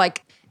terror.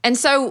 And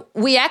so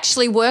we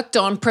actually worked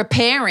on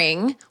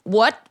preparing,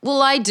 what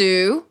will I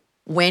do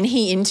when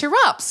he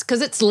interrupts?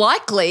 Because it's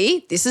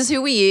likely this is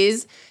who he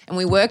is. And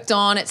we worked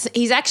on it.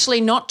 He's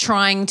actually not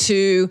trying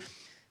to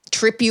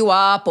trip you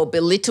up or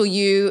belittle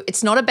you.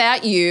 It's not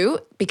about you,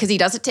 because he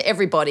does it to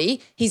everybody.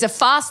 He's a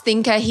fast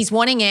thinker. He's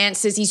wanting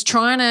answers. He's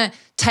trying to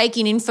take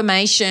in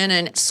information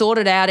and sort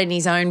it out in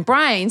his own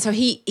brain. So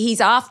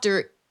he's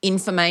after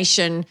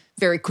information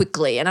very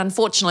quickly. And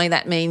unfortunately,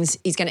 that means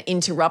he's going to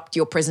interrupt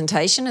your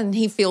presentation, and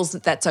he feels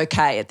that that's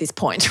okay at this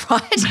point,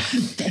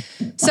 right?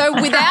 So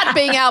without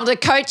being able to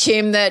coach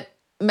him that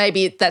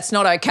maybe that's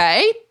not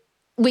okay,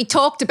 we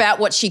talked about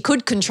what she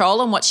could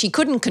control and what she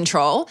couldn't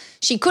control.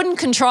 She couldn't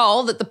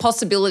control that the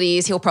possibility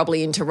is he'll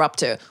probably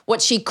interrupt her.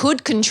 What she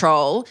could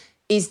control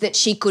is that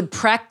she could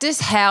practice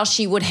how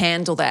she would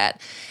handle that.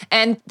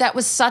 And that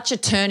was such a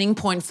turning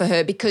point for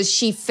her, because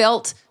she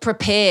felt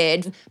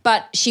prepared,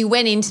 but she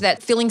went into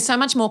that feeling so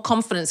much more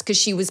confidence because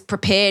she was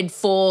prepared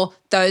for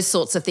those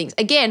sorts of things.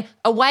 Again,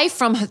 away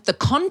from the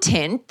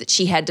content that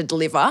she had to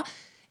deliver,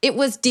 it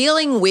was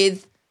dealing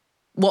with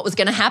what was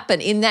going to happen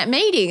in that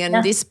meeting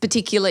and this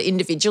particular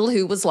individual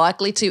who was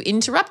likely to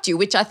interrupt you,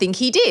 which I think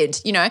he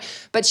did,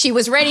 but she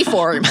was ready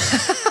for him.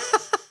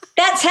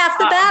 That's half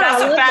the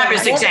battle. That's a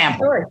fabulous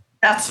example.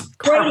 That's a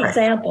great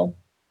example.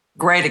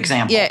 Great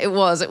example. Yeah, it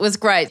was. It was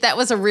great. That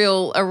was a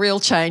real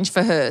change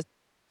for her.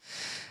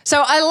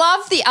 So I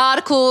love the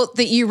article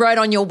that you wrote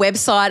on your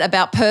website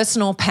about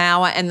personal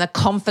power and the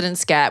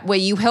confidence gap, where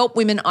you help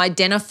women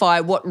identify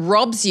what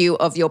robs you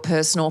of your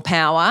personal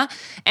power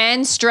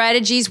and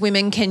strategies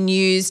women can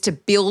use to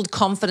build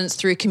confidence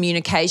through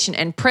communication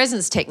and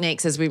presence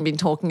techniques, as we've been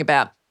talking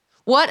about.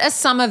 What are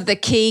some of the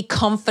key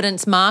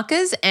confidence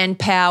markers and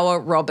power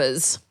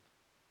robbers?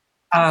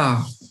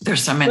 Oh,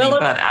 there's so many,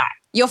 but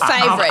your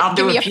favorite. I'll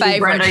do Give me a few.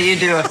 favorite. Brenda, you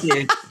do a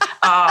few.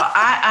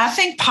 I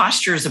think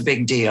posture is a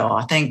big deal.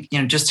 I think,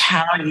 just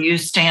how you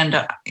stand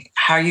up,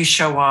 how you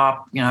show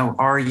up,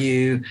 are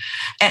you,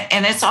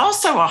 and it's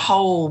also a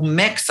whole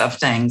mix of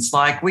things.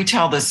 Like, we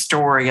tell this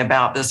story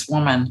about this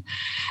woman,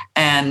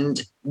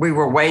 and we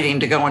were waiting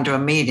to go into a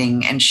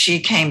meeting, and she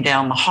came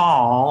down the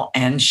hall,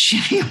 and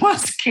she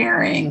was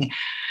carrying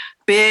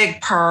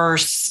big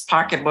purse,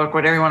 pocketbook,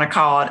 whatever you want to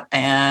call it.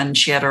 And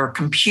she had her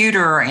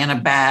computer in a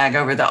bag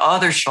over the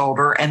other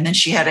shoulder. And then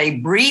she had a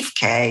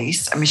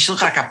briefcase. I mean, she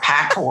looked like a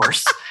pack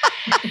horse.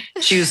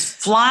 She was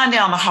flying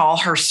down the hall.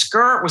 Her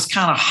skirt was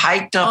kind of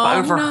hiked up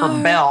over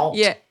her belt.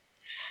 Yeah.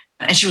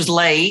 And she was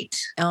late.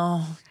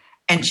 Oh.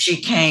 And she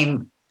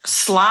came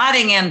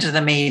sliding into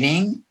the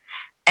meeting.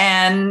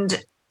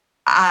 And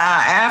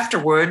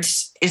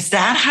afterwards, is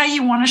that how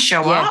you want to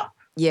show up?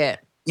 Yeah.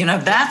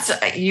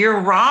 You're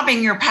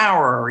robbing your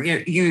power.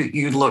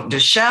 You look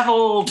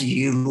disheveled.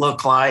 You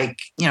look like,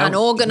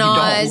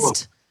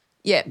 unorganized.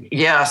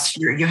 Yes.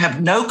 You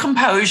have no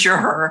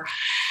composure.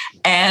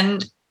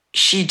 And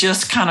she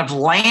just kind of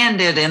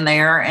landed in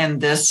there in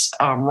this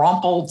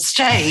rumpled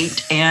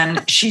state,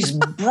 and she's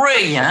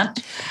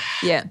brilliant.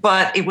 Yeah.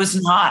 But it was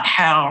not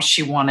how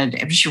she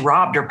wanted. She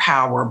robbed her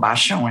power by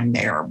showing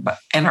there.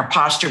 And her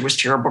posture was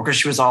terrible because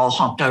she was all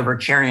humped over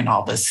carrying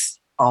all these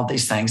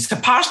things. The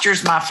posture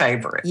is my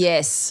favorite.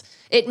 Yes.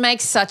 It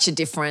makes such a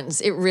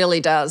difference. It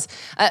really does.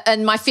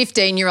 And my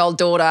 15-year-old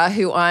daughter,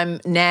 who I'm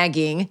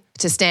nagging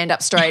to stand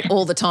up straight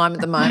all the time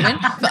at the moment,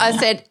 I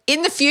said,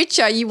 in the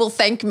future, you will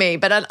thank me.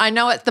 But I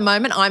know at the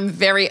moment I'm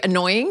very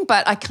annoying,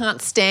 but I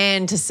can't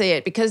stand to see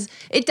it, because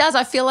it does.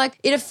 I feel like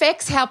it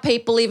affects how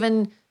people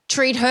even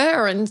treat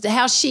her and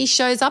how she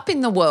shows up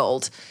in the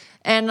world.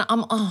 And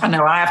I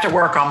know. I have to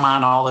work on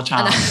mine all the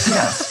time.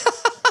 Yes.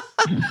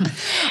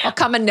 I'll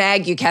come and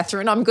nag you,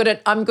 Catherine. I'm good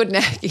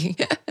nagging.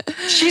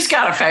 She's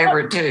got a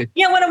favorite too.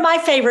 Yeah, one of my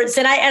favorites,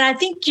 and I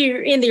think you,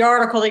 in the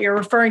article that you're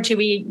referring to,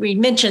 we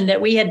mentioned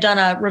that we had done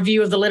a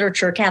review of the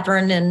literature.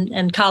 Catherine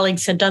and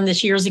colleagues had done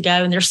this years ago,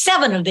 and there's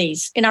 7 of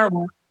these in our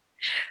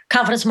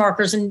confidence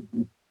markers.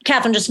 And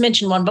Catherine just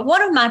mentioned one, but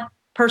one of my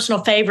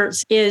personal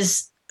favorites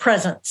is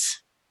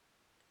presence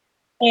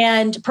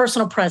and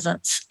personal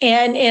presence.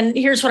 And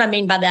here's what I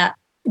mean by that: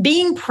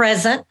 being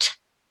present.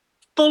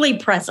 Fully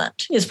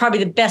present is probably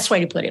the best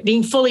way to put it,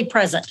 being fully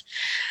present.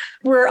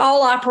 We're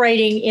all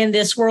operating in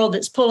this world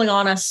that's pulling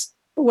on us,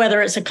 whether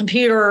it's a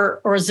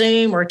computer or a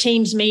Zoom or a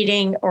Teams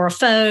meeting or a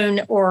phone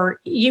or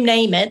you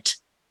name it.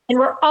 And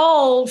we're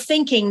all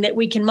thinking that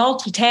we can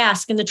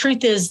multitask. And the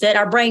truth is that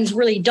our brains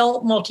really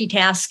don't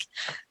multitask.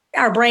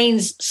 Our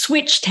brains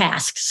switch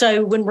tasks.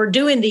 So when we're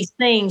doing these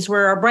things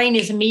where our brain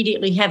is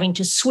immediately having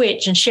to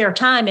switch and share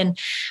time, and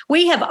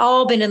we have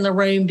all been in the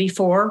room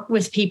before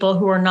with people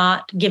who are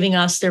not giving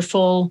us their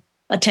full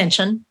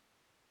attention,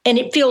 and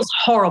it feels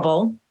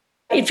horrible.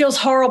 It feels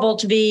horrible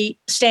to be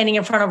standing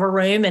in front of a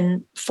room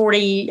and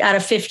 40 out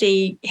of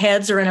 50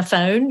 heads are in a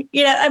phone.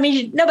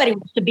 Nobody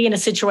wants to be in a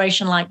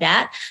situation like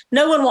that.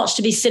 No one wants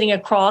to be sitting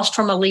across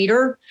from a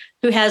leader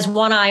who has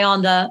one eye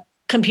on the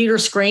computer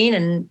screen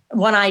and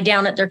one eye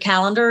down at their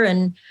calendar.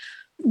 And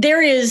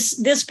there is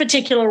this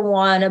particular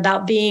one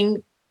about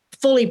being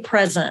fully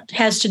present,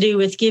 has to do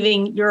with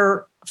giving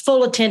your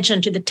full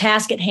attention to the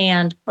task at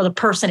hand or the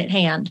person at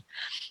hand.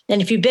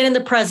 And if you've been in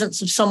the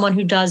presence of someone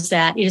who does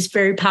that, it is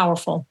very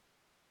powerful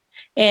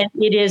and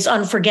it is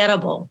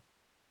unforgettable.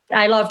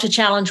 I love to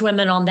challenge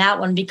women on that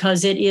one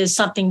because it is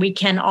something we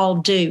can all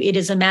do. It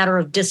is a matter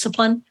of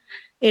discipline.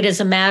 It is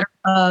a matter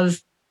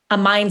of a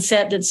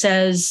mindset that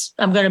says,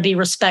 I'm going to be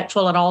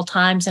respectful at all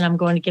times and I'm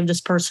going to give this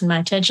person my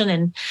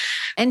attention.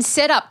 And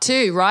set up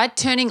too, right?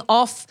 Turning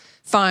off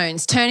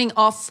phones, turning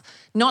off,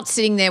 not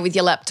sitting there with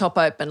your laptop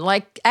open,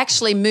 like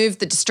actually move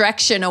the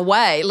distraction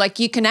away. Like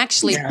you can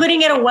actually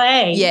putting it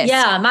away. Yes.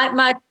 Yeah.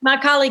 My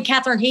colleague,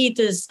 Catherine Heath,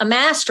 is a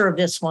master of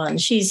this one.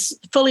 She's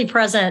fully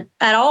present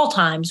at all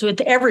times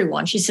with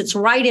everyone. She sits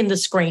right in the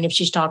screen if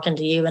she's talking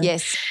to you. And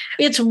yes,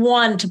 it's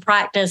one to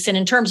practice. And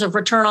in terms of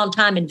return on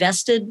time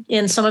invested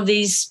in some of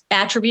these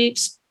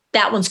attributes,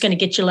 that one's going to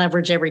get you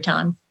leverage every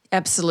time.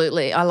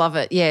 absolutely. I love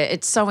it. Yeah,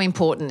 it's so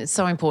important. It's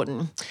so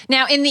important.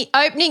 Now, in the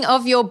opening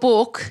of your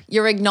book,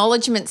 your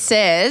acknowledgement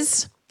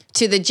says,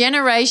 to the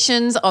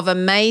generations of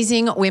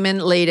amazing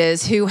women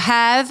leaders who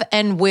have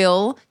and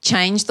will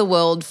change the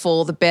world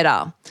for the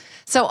better.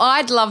 So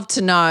I'd love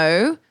to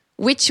know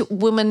which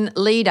woman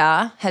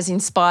leader has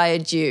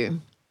inspired you.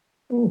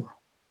 Ooh.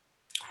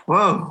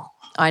 Whoa.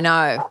 I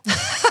know.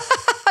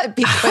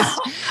 Because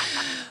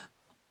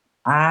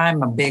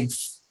I'm a big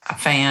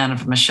fan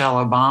of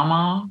Michelle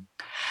Obama.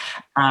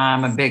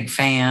 I'm a big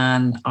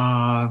fan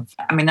of,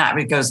 not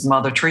because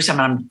Mother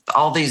Teresa,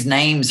 all these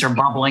names are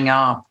bubbling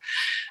up.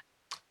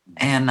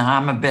 And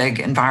I'm a big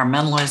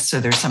environmentalist. So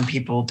there's some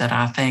people that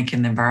I think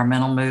in the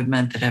environmental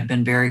movement that have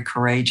been very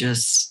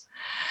courageous.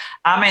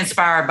 I'm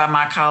inspired by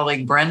my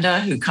colleague,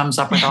 Brenda, who comes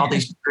up with all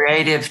these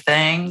creative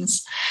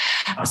things.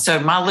 So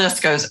my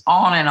list goes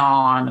on and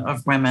on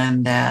of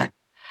women that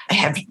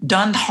have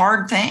done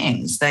hard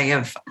things. They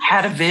have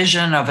had a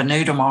vision of a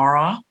new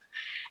tomorrow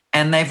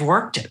and they've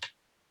worked it.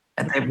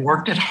 And they've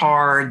worked it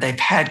hard. They've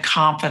had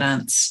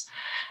confidence.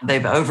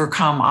 They've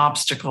overcome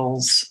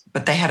obstacles,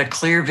 but they had a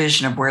clear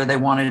vision of where they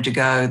wanted to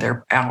go,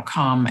 their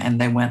outcome, and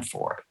they went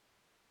for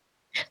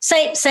it.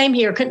 Same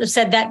here. Couldn't have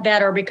said that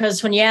better,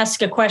 because when you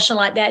ask a question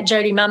like that,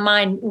 Jody, my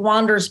mind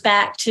wanders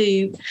back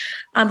to,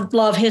 I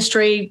love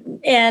history,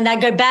 and I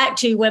go back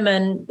to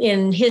women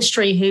in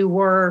history who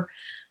were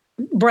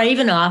brave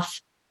enough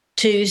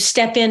to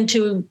step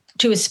into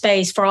a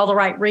space for all the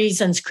right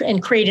reasons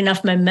and create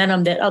enough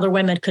momentum that other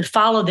women could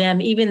follow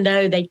them, even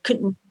though they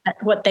couldn't get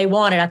what they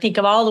wanted. I think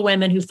of all the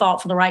women who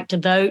fought for the right to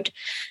vote,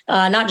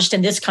 not just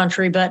in this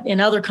country, but in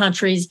other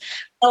countries.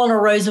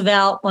 Eleanor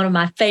Roosevelt, one of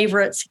my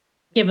favorites,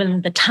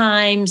 given the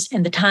times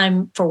and the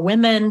time for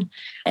women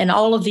and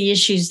all of the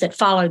issues that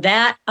followed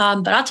that.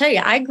 But I'll tell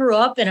you, I grew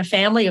up in a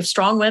family of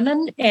strong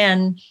women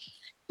and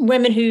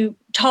women who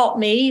taught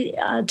me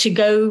to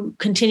go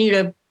continue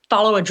to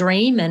follow a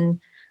dream and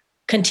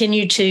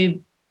continue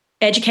to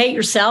educate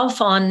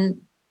yourself on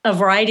a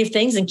variety of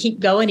things and keep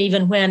going,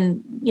 even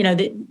when,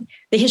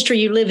 the history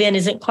you live in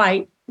isn't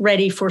quite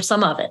ready for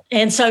some of it.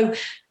 And so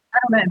I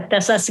don't know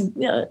if that's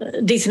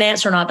a decent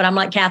answer or not, but I'm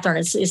like Catherine,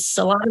 it's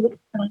a lot of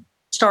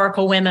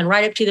historical women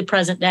right up to the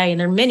present day. And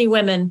there are many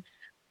women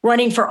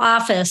running for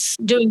office,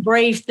 doing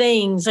brave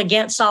things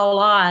against all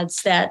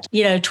odds that,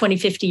 20,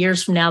 50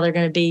 years from now, they're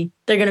going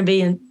to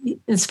be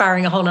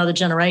inspiring a whole nother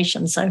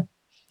generation. So.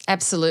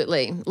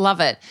 Absolutely. Love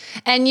it.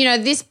 And,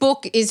 this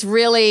book is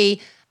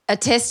really a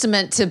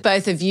testament to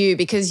both of you,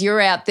 because you're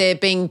out there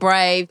being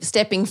brave,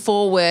 stepping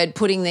forward,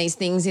 putting these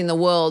things in the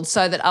world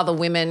so that other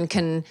women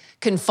can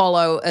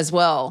follow as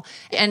well.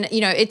 And,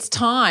 it's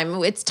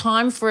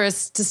time for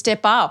us to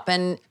step up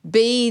and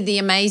be the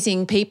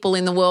amazing people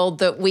in the world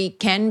that we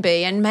can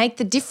be and make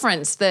the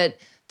difference that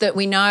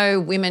we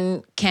know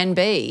women can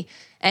be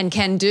and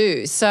can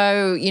do.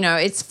 So,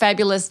 it's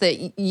fabulous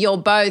that you're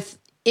both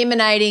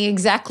emanating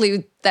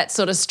exactly that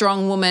sort of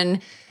strong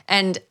woman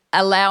and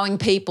allowing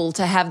people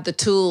to have the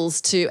tools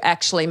to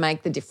actually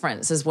make the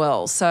difference as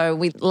well. So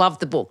we love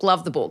the book,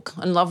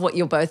 and love what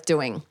you're both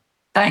doing.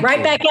 Thank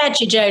you. Back at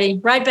you, Jody.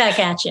 Right back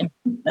at you.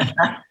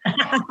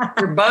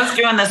 We're both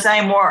doing the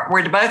same work.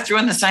 We're both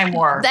doing the same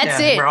work. That's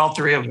it. We're all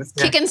three of us.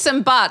 Kicking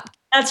some butt.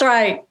 That's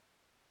right.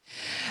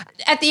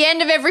 At the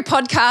end of every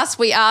podcast,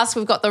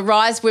 we've got the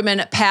Rise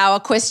Women Power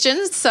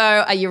questions. So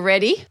are you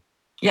ready?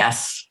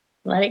 Yes.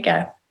 Let it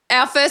go.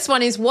 Our first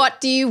one is,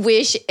 what do you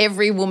wish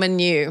every woman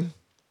knew?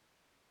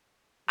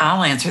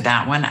 I'll answer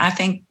that one. I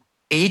think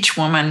each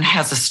woman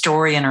has a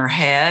story in her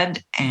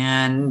head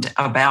and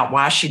about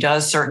why she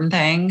does certain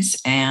things.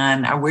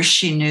 And I wish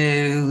she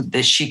knew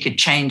that she could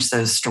change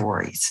those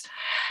stories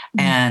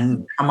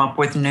and come up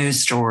with new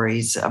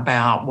stories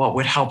about what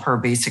would help her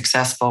be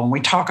successful. And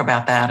we talk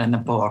about that in the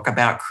book,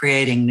 about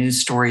creating new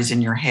stories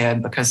in your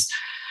head, because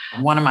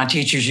one of my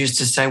teachers used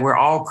to say, we're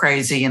all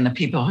crazy, and the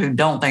people who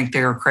don't think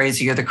they're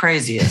crazy are the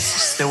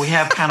craziest. So we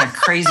have kind of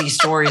crazy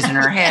stories in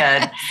our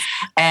head.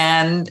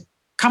 And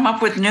come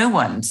up with new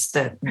ones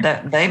that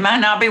they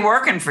might not be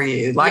working for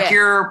you. Like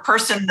your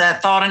person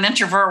that thought an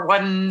introvert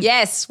wasn't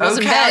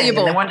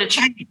valuable. They wanted to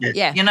change it.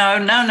 Yeah.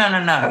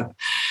 No.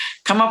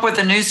 Come up with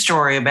a new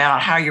story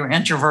about how your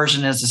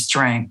introversion is a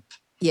strength.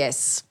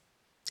 Yes,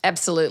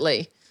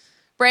 absolutely.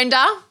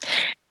 Brenda?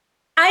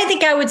 I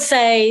think I would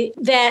say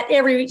that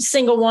every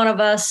single one of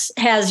us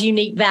has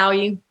unique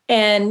value,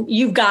 and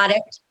you've got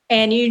it,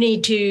 and you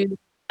need to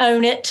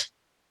own it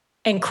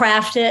and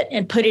craft it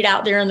and put it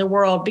out there in the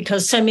world,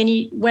 because so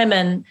many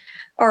women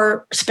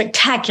are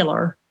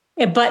spectacular,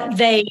 but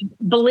they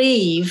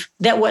believe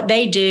that what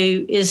they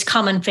do is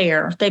common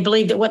fare. They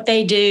believe that what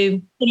they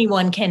do,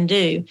 anyone can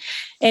do.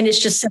 And it's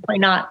just simply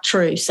not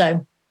true.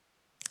 So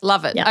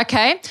love it. Yeah.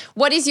 Okay.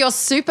 What is your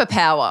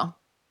superpower?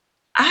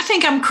 I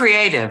think I'm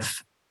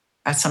creative.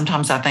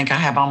 Sometimes I think I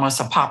have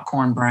almost a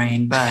popcorn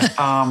brain, but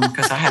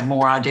because I have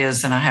more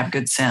ideas than I have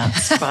good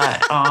sense.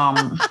 But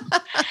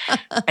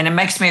and it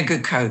makes me a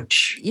good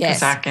coach,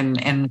 because I can,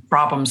 in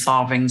problem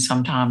solving,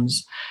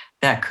 sometimes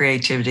that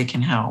creativity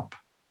can help.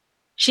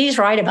 She's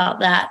right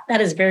about that.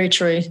 That is very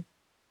true.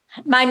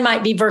 Mine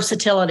might be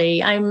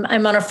versatility. I'm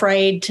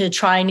unafraid to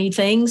try new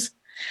things,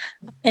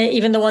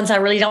 even the ones I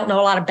really don't know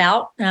a lot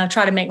about. I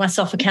try to make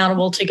myself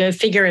accountable to go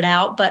figure it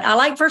out. But I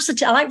like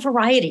versatility. I like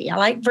variety. I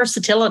like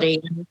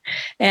versatility,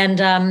 and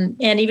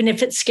even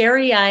if it's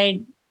scary, I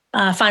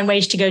find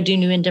ways to go do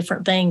new and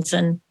different things.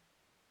 And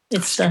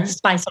it's the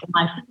spice of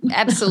life.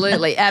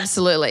 Absolutely,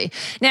 absolutely.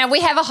 Now,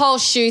 we have a whole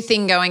shoe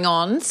thing going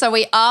on. So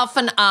we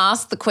often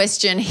ask the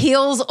question,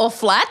 heels or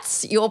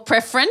flats, your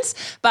preference,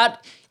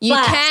 but you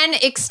can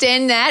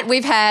extend that.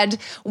 We've had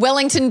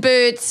Wellington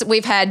boots,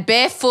 we've had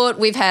barefoot,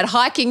 we've had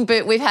hiking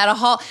boot, we've had a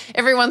whole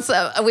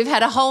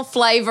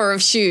flavor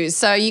of shoes.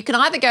 So you can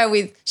either go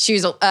with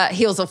shoes,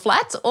 heels or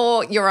flats,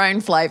 or your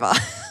own flavor.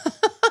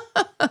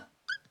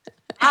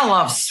 I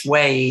love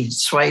suede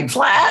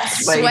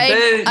flats,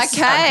 suede boots.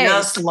 Okay. I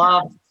just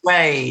love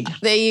suede.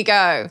 There you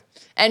go.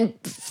 And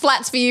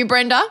flats for you,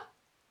 Brenda?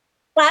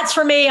 Flats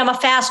for me. I'm a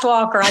fast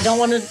walker. I don't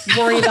want to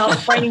worry about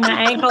spraining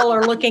my ankle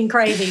or looking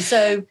crazy.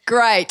 So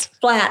great.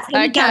 Flats.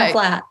 Any kind of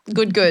flat.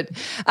 Good.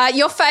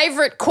 Your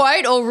favorite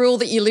quote or rule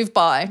that you live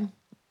by?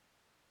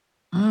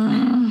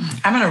 I'm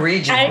going to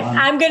read you one.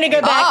 I'm going to go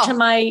back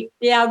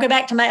I'll go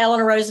back to my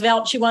Eleanor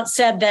Roosevelt. She once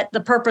said that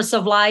the purpose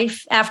of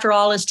life, after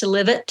all, is to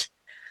live it,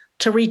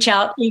 to reach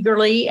out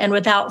eagerly and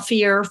without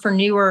fear for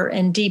newer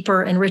and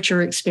deeper and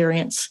richer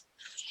experience.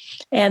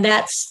 And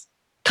that's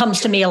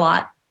comes to me a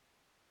lot.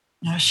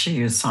 No,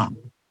 she is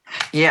something.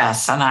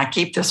 Yes, and I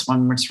keep this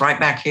one. It's right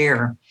back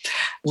here.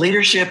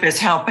 Leadership is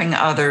helping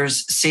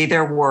others see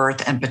their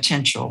worth and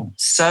potential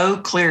so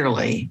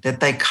clearly that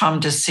they come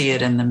to see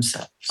it in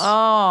themselves.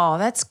 Oh,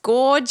 that's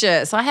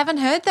gorgeous. I haven't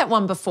heard that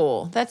one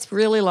before. That's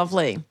really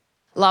lovely.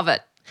 Love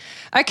it.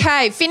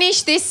 Okay,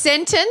 finish this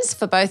sentence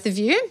for both of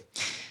you.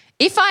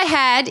 If I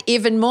had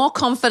even more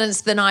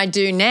confidence than I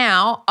do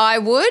now, I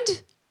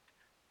would...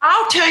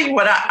 I'll tell you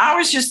what, I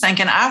was just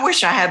thinking, I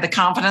wish I had the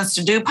confidence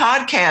to do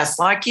podcasts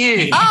like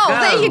you. Oh,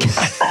 there you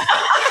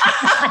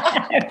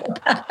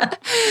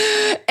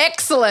go.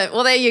 Excellent.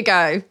 Well, there you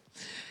go.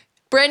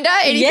 Brenda,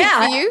 anything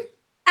for you?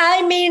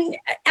 I mean,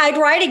 I'd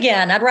write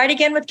again. I'd write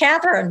again with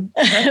Catherine.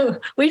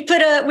 we'd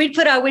put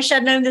I wish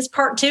I'd known this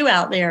part 2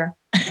 out there.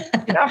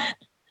 Yeah.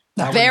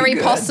 Very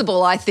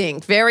possible, I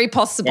think. Very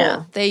possible.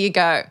 Yeah. There you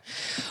go.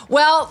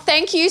 Well,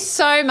 thank you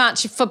so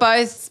much for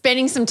both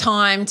spending some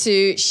time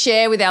to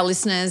share with our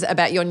listeners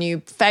about your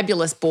new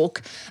fabulous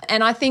book.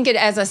 And I think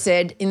as I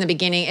said in the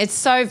beginning, it's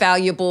so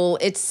valuable,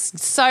 it's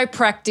so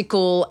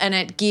practical, and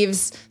it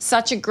gives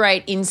such a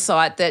great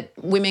insight that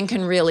women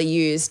can really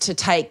use to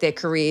take their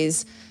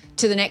careers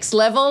to the next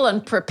level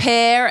and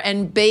prepare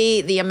and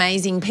be the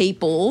amazing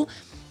people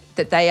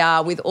that they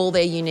are with all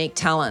their unique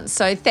talents.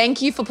 So thank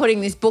you for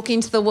putting this book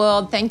into the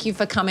world. Thank you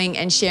for coming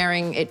and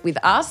sharing it with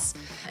us.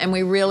 And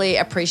we really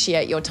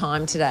appreciate your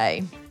time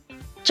today.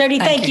 Jody,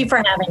 thank you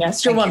for having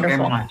us. You're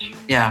wonderful. Thank you very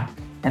much. Yeah.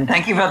 And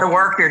thank you for the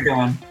work you're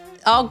doing.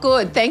 Oh,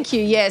 good. Thank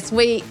you. Yes,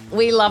 we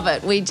love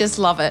it. We just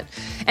love it.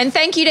 And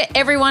thank you to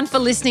everyone for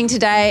listening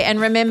today.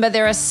 And remember,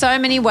 there are so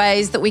many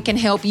ways that we can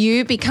help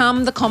you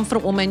become the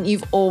confident woman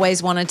you've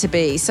always wanted to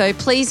be. So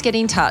please get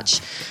in touch.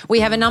 We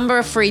have a number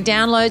of free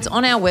downloads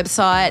on our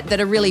website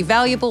that are really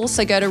valuable.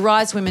 So go to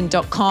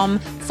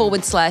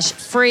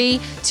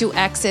risewomen.com/free to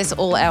access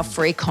all our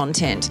free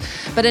content.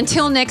 But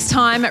until next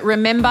time,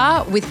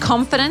 remember, with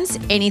confidence,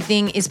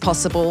 anything is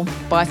possible.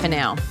 Bye for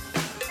now.